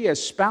angry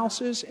as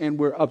spouses, and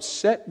we're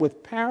upset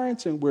with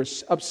parents, and we're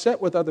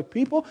upset with other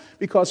people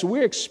because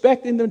we're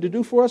expecting them to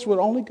do for us what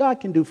only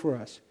God can do for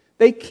us.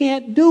 They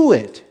can't do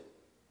it.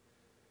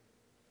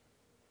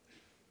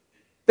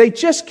 They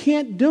just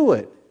can't do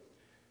it.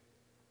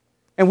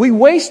 And we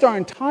waste our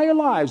entire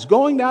lives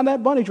going down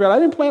that bunny trail. I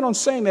didn't plan on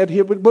saying that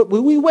here, but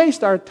we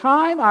waste our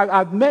time.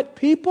 I've met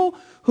people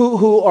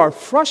who are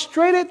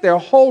frustrated their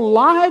whole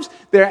lives.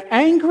 They're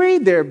angry.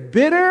 They're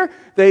bitter.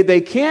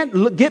 They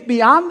can't get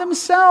beyond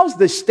themselves.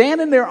 They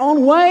stand in their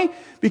own way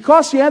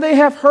because, yeah, they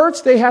have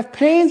hurts. They have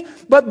pains,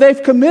 but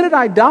they've committed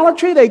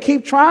idolatry. They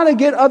keep trying to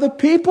get other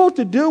people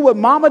to do what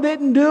mama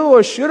didn't do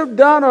or should have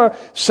done or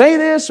say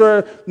this,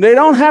 or they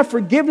don't have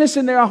forgiveness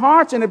in their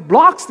hearts, and it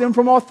blocks them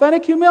from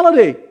authentic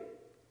humility.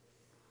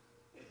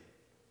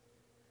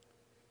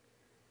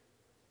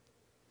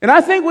 And I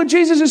think what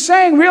Jesus is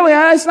saying, really,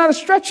 it's not a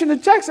stretch in the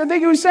text. I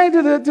think he was saying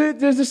to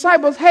the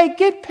disciples, hey,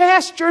 get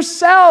past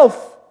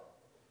yourself.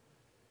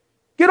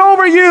 Get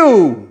over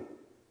you.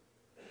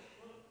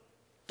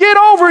 Get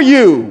over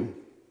you.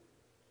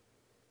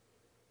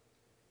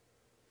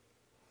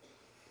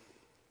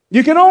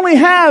 You can only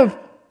have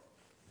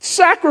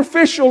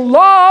sacrificial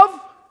love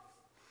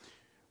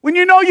when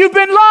you know you've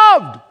been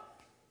loved.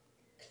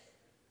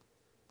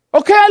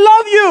 Okay, I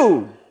love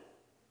you.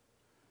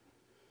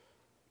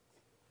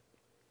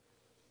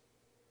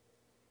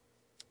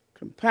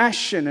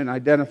 Compassion and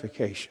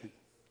identification.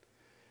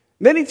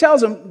 Then he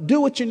tells them,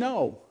 do what you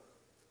know.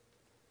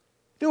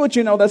 Do what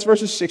you know. That's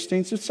verses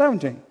 16 to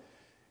 17.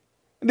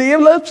 The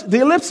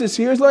ellipsis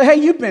here is like, hey,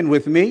 you've been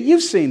with me.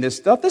 You've seen this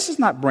stuff. This is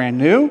not brand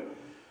new.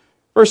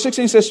 Verse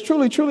 16 says,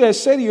 truly, truly, I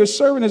say to you, a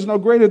servant is no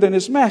greater than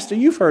his master.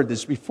 You've heard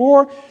this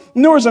before.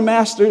 Nor is a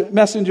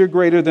messenger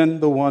greater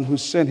than the one who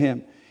sent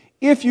him.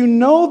 If you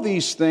know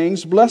these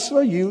things, blessed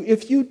are you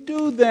if you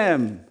do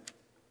them.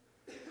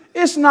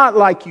 It's not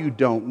like you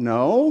don't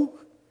know.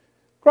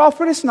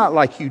 Crawford, it's not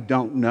like you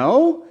don't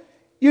know.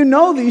 You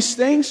know these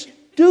things,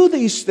 do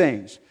these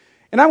things.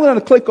 And I'm going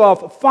to click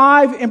off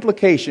 5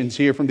 implications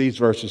here from these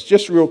verses,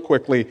 just real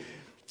quickly.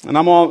 And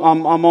I'm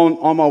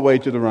on my way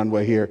to the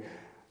runway here.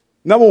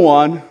 Number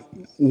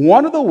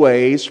one of the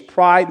ways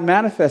pride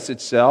manifests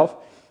itself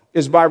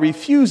is by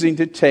refusing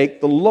to take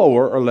the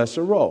lower or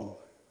lesser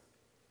role.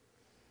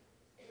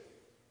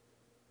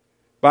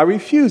 By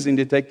refusing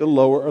to take the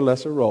lower or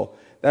lesser role.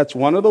 That's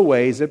one of the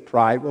ways that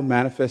pride will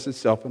manifest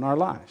itself in our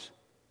lives.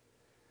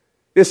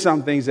 There's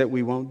some things that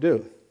we won't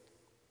do.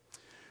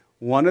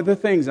 One of the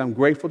things I'm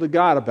grateful to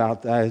God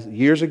about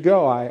years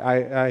ago,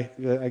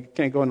 I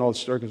can't go into all the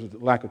story because of the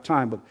lack of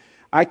time, but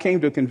I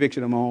came to a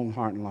conviction of my own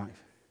heart and life.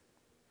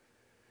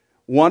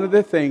 One of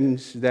the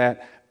things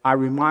that I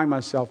remind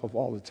myself of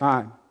all the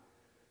time,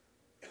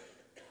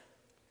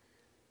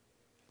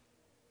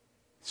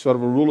 sort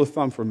of a rule of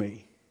thumb for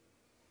me,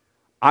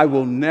 I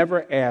will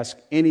never ask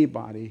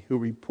anybody who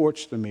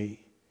reports to me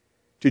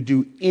to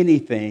do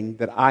anything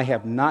that I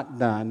have not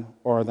done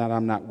or that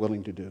I'm not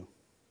willing to do.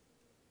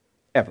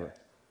 Ever.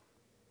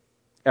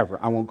 Ever.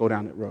 I won't go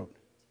down that road.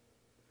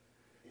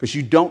 Because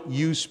you don't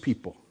use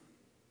people.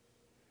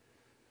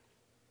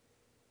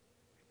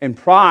 And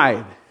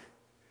pride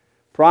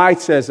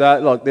says,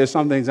 look, there's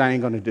some things I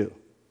ain't going to do.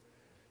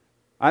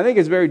 I think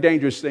it's a very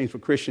dangerous thing for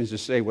Christians to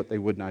say what they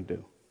would not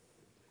do.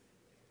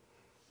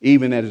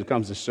 Even as it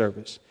comes to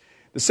service.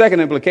 The second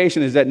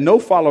implication is that no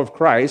follower of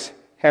Christ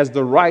has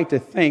the right to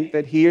think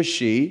that he or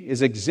she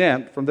is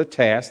exempt from the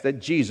task that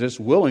Jesus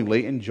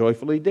willingly and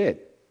joyfully did.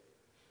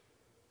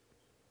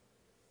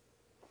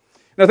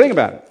 Now think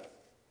about it.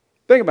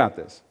 Think about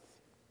this.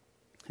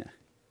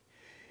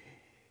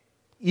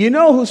 You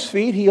know whose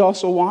feet he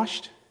also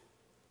washed?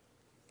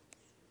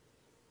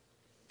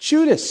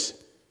 Judas.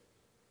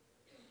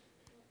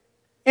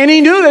 And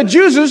he knew that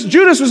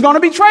Judas was going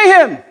to betray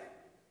him.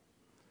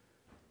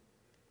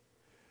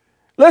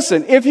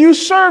 Listen, if you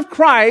serve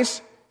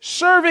Christ,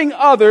 serving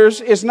others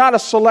is not a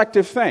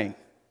selective thing.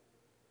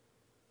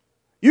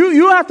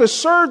 You have to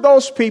serve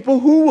those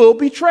people who will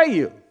betray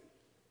you.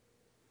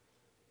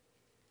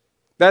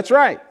 That's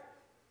right.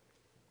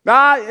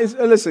 Now,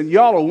 listen,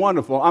 y'all are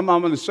wonderful. I'm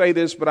going to say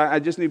this, but I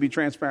just need to be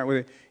transparent with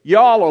you.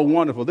 Y'all are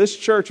wonderful. This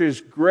church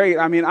is great.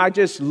 I mean, I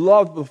just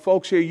love the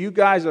folks here. You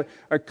guys are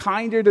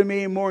kinder to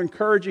me and more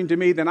encouraging to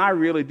me than I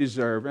really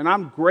deserve. And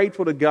I'm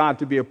grateful to God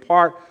to be a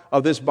part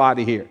of this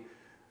body here.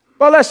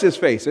 But let's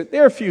just face it,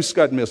 there are a few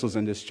Scud missiles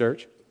in this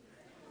church.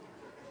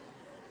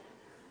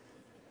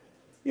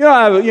 You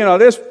know,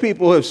 there's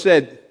people who have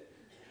said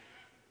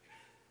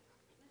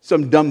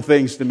some dumb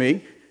things to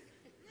me.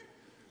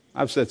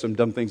 I've said some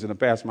dumb things in the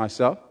past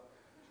myself.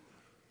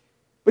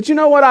 But you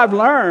know what I've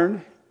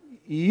learned?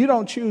 You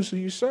don't choose who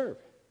you serve.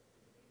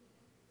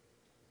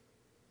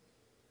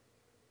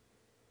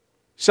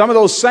 Some of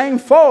those same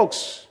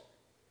folks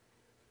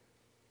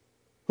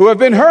who have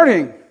been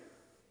hurting,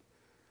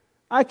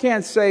 I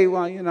can't say,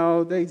 well, you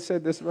know, they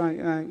said this,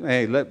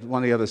 hey, let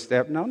one of the others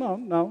step.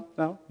 No.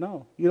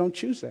 You don't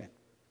choose that.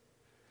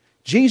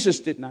 Jesus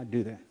did not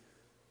do that.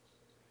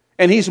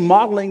 And he's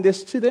modeling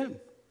this to them.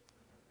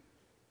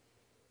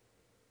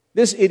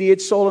 This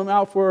idiot sold him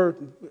out for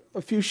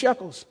a few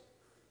shekels.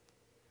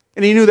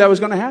 And he knew that was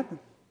going to happen.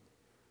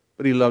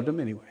 But he loved him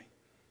anyway.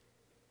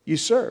 You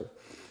serve.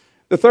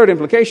 The third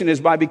implication is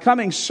by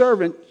becoming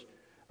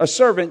a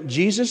servant,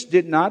 Jesus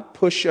did not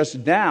push us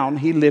down.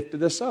 He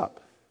lifted us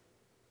up.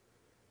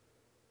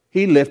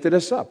 He lifted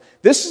us up.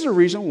 This is a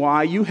reason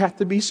why you have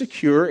to be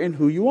secure in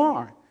who you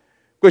are.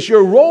 Because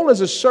your role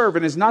as a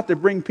servant is not to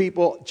bring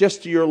people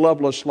just to your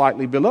level or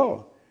slightly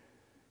below.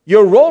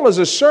 Your role as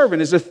a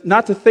servant is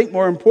not to think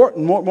more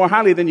important, more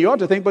highly than you ought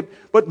to think,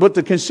 but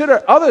to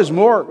consider others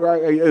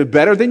more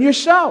better than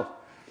yourself.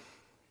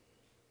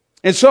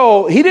 And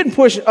so he didn't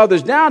push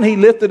others down. He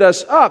lifted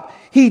us up.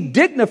 He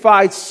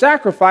dignified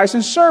sacrifice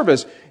and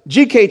service.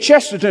 G.K.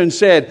 Chesterton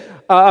said,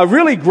 a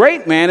really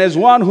great man is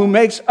one who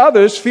makes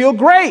others feel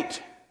great.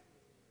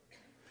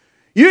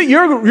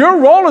 Your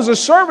role as a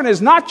servant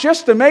is not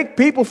just to make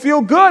people feel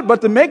good,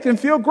 but to make them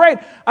feel great.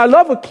 I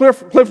love what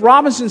Cliff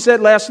Robinson said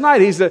last night.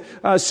 He's the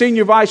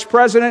senior vice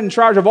president in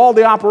charge of all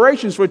the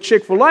operations for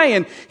Chick-fil-A,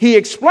 and he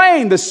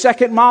explained the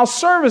second mile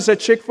service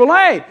at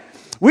Chick-fil-A.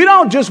 We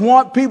don't just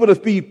want people to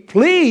be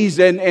pleased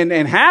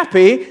and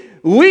happy.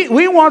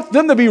 We want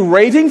them to be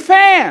raving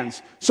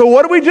fans. So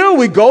what do?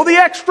 We go the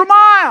extra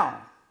mile.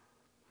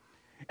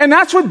 And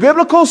that's what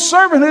biblical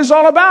servanthood is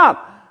all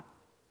about.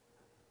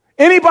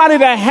 Anybody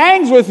that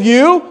hangs with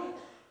you,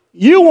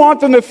 you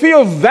want them to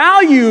feel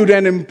valued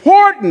and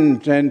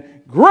important and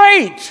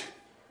great.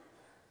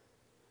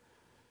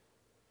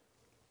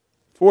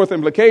 Fourth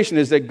implication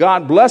is that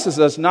God blesses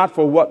us not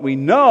for what we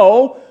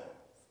know,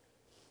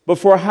 but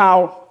for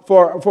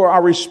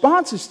our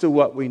responses to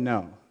what we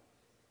know.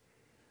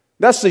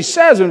 That's what he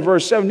says in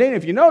verse 17.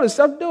 If you know this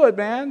stuff, do it,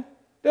 man.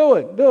 Do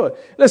it.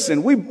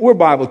 Listen, we're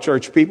Bible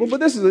church people, but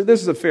this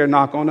is a fair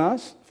knock on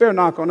us.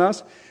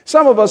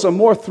 Some of us are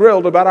more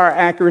thrilled about our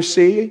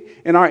accuracy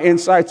and our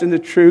insights into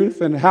truth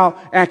and how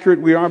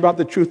accurate we are about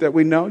the truth that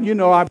we know. You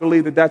know, I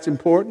believe that that's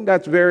important.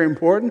 That's very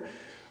important.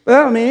 But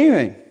that don't mean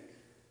anything.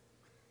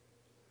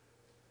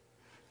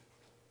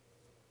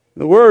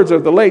 In the words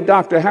of the late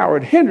Dr.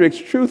 Howard Hendricks,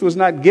 truth was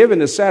not given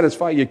to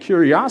satisfy your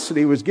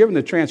curiosity. It was given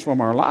to transform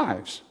our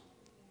lives.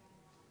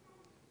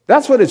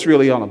 That's what it's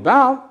really all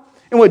about.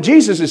 And what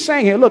Jesus is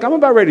saying here, look, I'm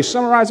about ready to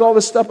summarize all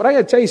this stuff, but I got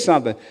to tell you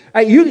something.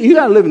 You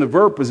got to live in the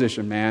verb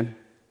position, man.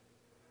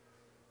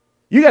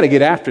 You got to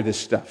get after this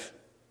stuff.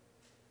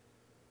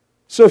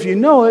 So if you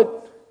know it,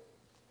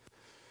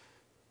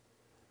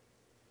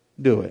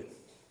 do it.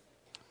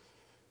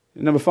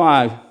 And number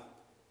 5,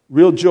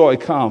 real joy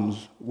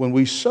comes when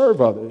we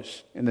serve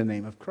others in the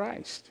name of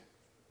Christ.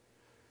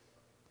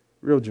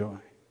 Real joy.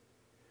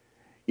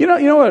 You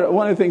know what?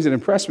 One of the things that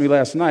impressed me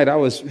last night,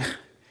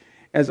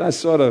 as I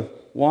sort of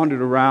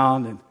wandered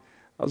around and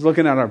I was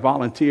looking at our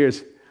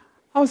volunteers,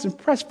 I was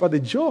impressed by the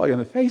joy on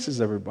the faces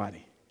of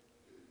everybody.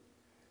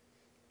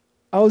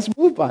 I was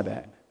moved by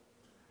that.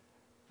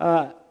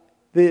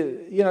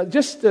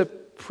 Just the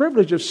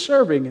privilege of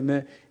serving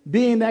and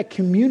being in that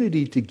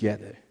community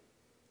together.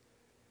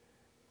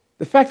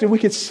 The fact that we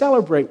could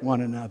celebrate one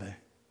another.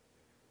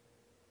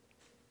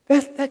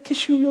 That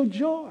gives you real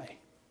joy.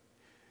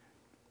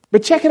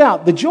 But check it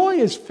out. The joy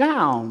is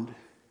found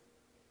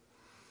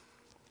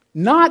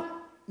not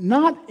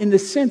in the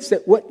sense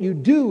that what you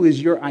do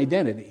is your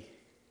identity.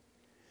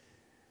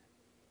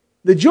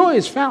 The joy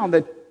is found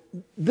that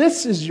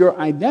this is your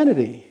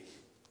identity.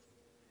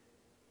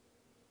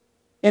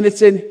 And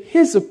it's in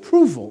His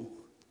approval.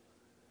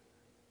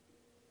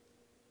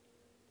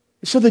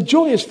 So the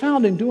joy is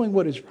found in doing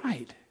what is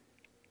right.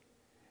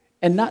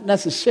 and not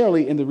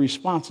necessarily in the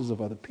responses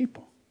of other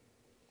people.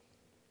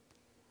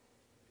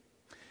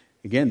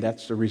 Again,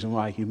 that's the reason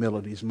why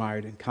humility is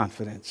mired in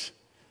confidence.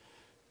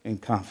 In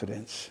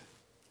confidence.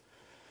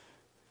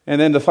 And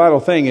then the final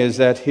thing is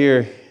that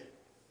here,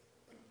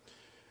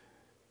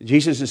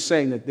 Jesus is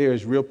saying that there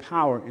is real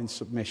power in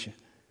submission.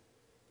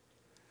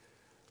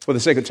 For the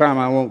sake of time,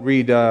 I won't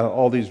read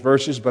all these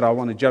verses, but I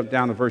want to jump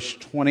down to verse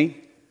 20.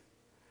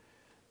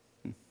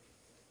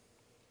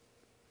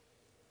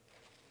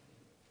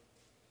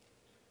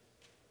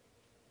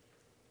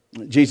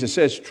 Jesus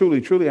says,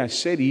 "Truly, truly, I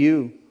say to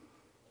you,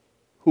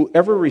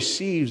 whoever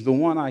receives the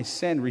one I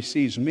send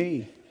receives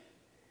me,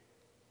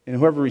 and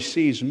whoever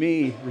receives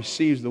me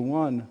receives the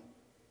one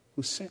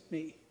who sent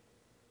me."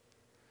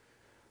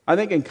 I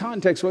think in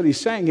context what he's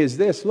saying is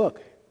this: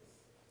 look,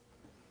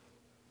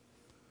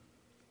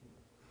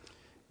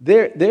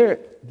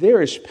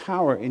 there is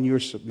power in your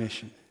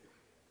submission.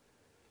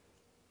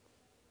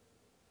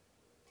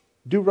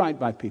 Do right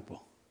by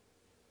people.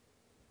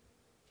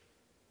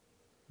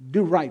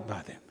 Do right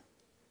by them.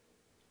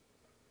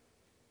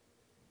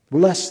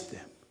 Bless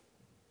them.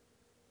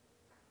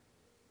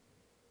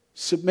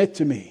 Submit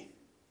to me.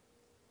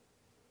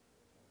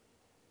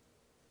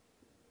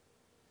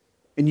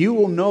 And you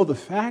will know the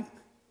fact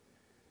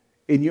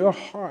in your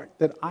heart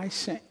that I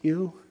sent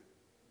you.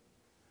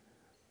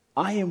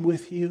 I am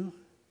with you.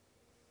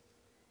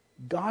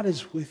 God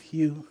is with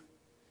you.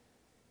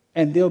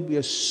 And there'll be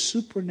a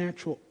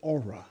supernatural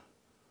aura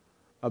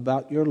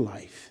about your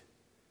life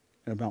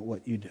and about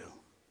what you do.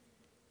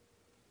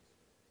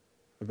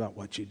 About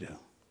what you do.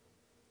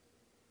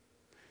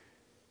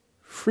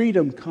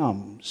 Freedom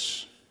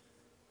comes.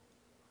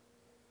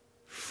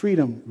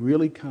 Freedom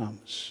really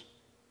comes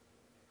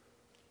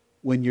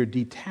when you're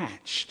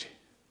detached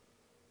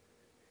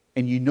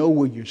and you know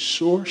where your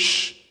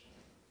source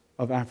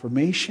of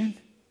affirmation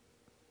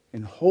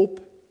and hope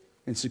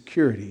and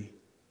security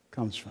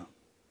comes from.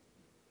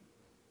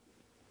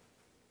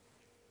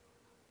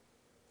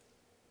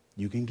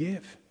 You can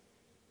give.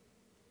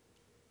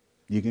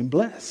 You can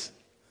bless.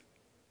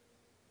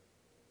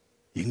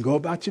 You can go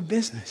about your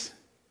business.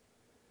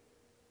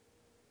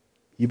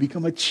 You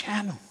become a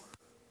channel.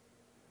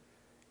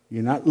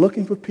 You're not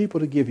looking for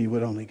people to give you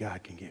what only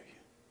God can give you.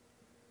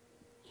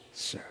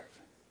 Serve.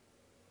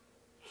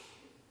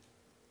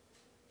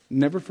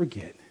 Never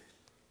forget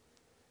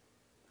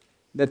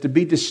that to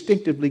be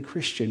distinctively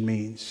Christian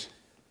means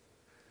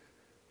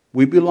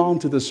we belong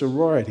to the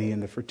sorority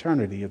and the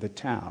fraternity of the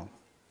town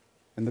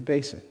and the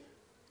basin.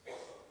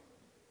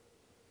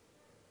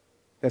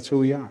 That's who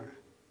we are.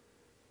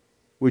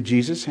 We're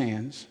Jesus'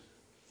 hands.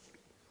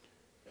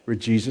 We're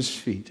Jesus'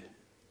 feet.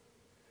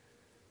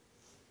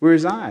 We're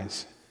his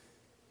eyes.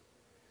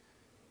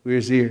 We're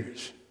his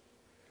ears.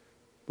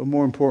 But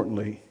more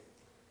importantly,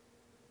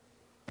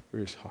 we're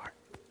his heart.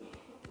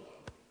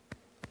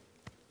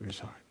 We're his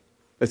heart.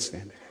 Let's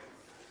stand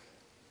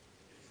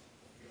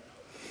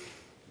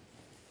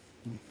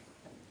there.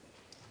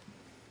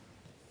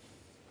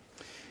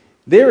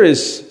 There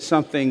is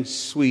something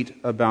sweet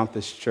about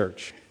this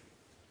church.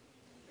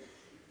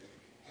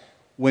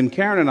 When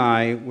Karen and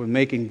I were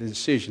making the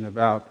decision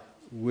about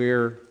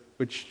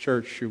which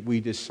church should we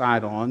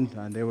decide on,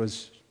 there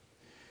was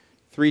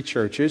 3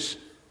 churches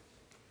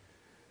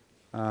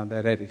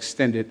that had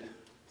extended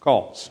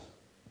calls.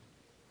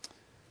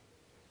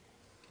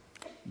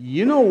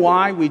 You know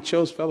why we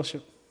chose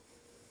Fellowship?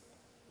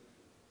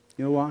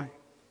 You know why?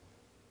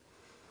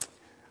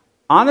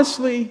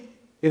 Honestly,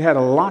 it had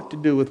a lot to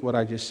do with what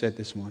I just said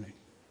this morning.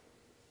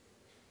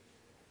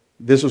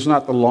 This was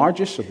not the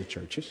largest of the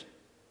churches.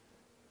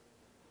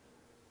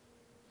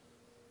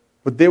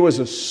 But there was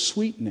a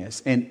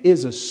sweetness, and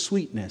is a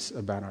sweetness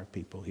about our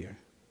people here.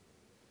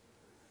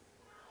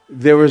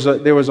 There was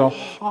a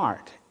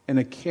heart and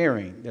a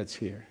caring that's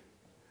here.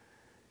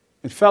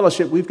 In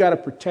Fellowship, we've got to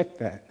protect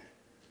that.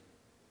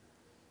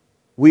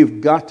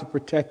 We've got to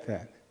protect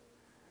that.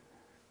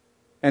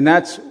 And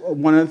that's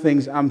one of the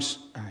things I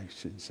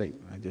shouldn't say,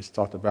 I just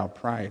talked about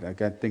pride. I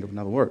got to think of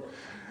another word.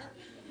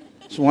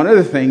 It's one of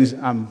the things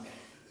I'm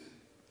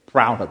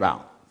proud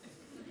about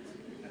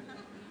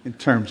in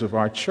terms of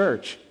our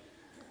church.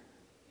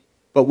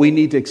 But we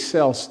need to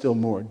excel still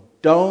more.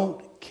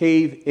 Don't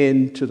cave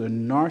into the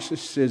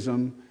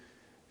narcissism,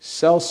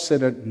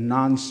 self-centered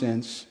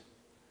nonsense,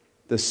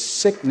 the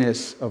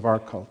sickness of our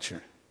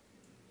culture.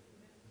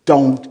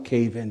 Don't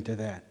cave into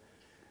that.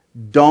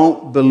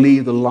 Don't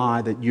believe the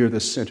lie that you're the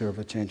center of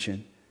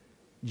attention.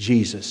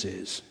 Jesus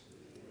is.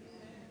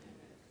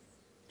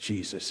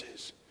 Jesus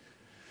is.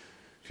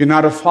 If you're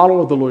not a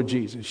follower of the Lord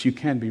Jesus, you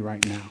can be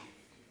right now.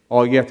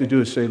 All you have to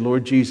do is say,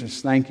 Lord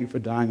Jesus, thank you for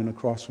dying on the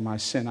cross for my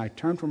sin. I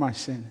turn from my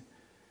sin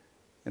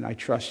and I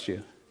trust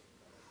you.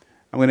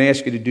 I'm going to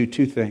ask you to do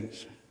 2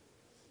 things.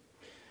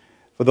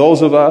 For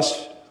those of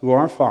us who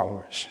are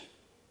followers,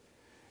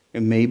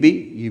 and maybe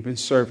you've been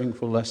serving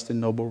for less than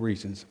noble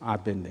reasons.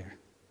 I've been there.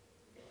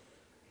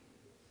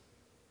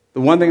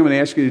 The one thing I'm going to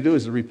ask you to do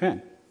is to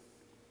repent.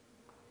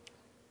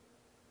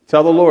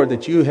 Tell the Lord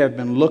that you have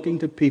been looking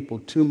to people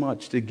too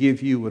much to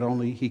give you what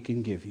only He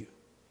can give you.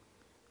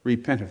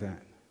 Repent of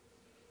that.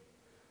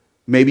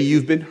 Maybe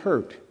you've been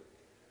hurt.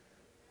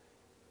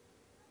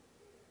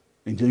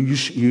 And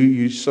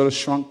you sort of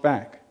shrunk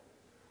back.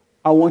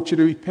 I want you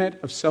to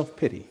repent of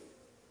self-pity.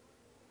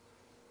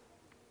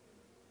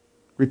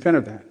 Repent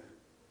of that.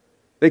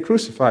 They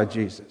crucified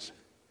Jesus.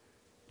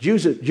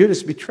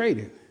 Judas betrayed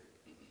Him.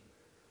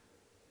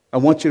 I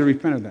want you to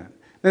repent of that.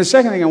 And the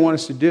second thing I want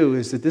us to do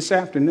is that this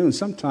afternoon,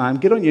 sometime,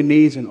 get on your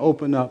knees and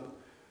open up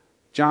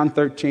John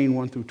 13,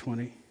 1 through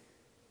 20.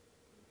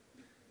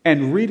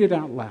 And read it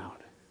out loud.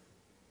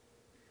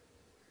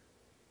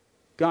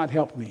 God,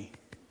 help me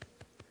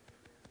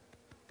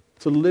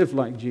to live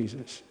like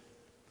Jesus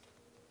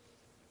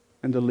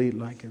and to lead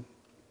like Him.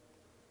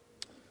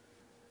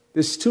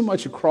 There's too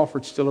much of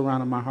Crawford still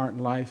around in my heart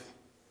and life,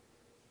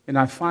 and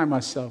I find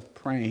myself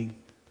praying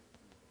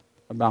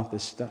about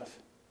this stuff.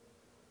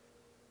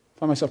 I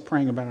find myself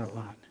praying about it a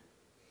lot.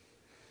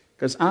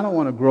 Because I don't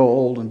want to grow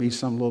old and be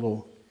some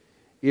little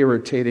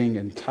irritating,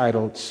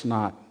 entitled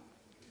snot.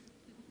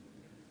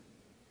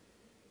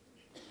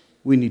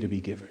 We need to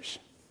be givers.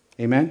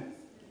 Amen?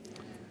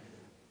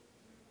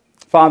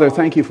 Father,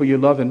 thank you for your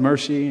love and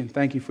mercy, and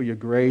thank you for your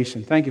grace,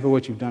 and thank you for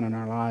what you've done in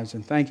our lives,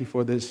 and thank you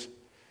for this,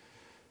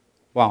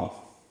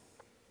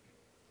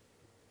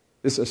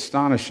 this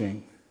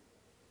astonishing,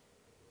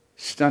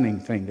 stunning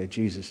thing that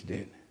Jesus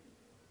did.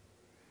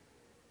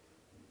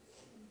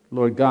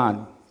 Lord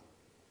God,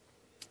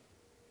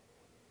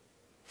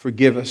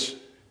 forgive us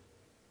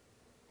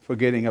for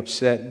getting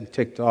upset and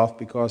ticked off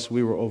because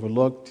we were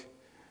overlooked.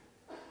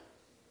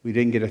 We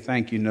didn't get a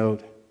thank you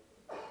note.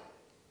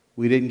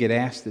 We didn't get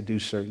asked to do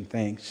certain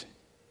things.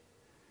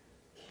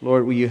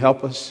 Lord, will you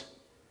help us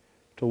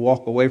to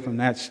walk away from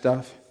that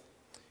stuff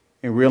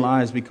and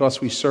realize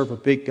because we serve a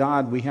big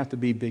God, we have to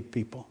be big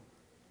people.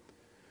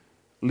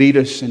 Lead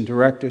us and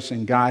direct us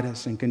and guide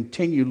us and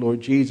continue,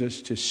 Lord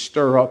Jesus, to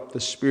stir up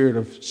the spirit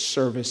of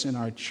service in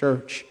our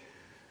church.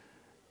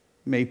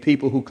 May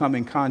people who come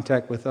in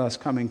contact with us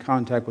come in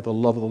contact with the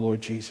love of the Lord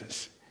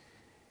Jesus.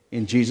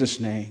 In Jesus'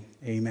 name,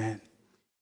 amen.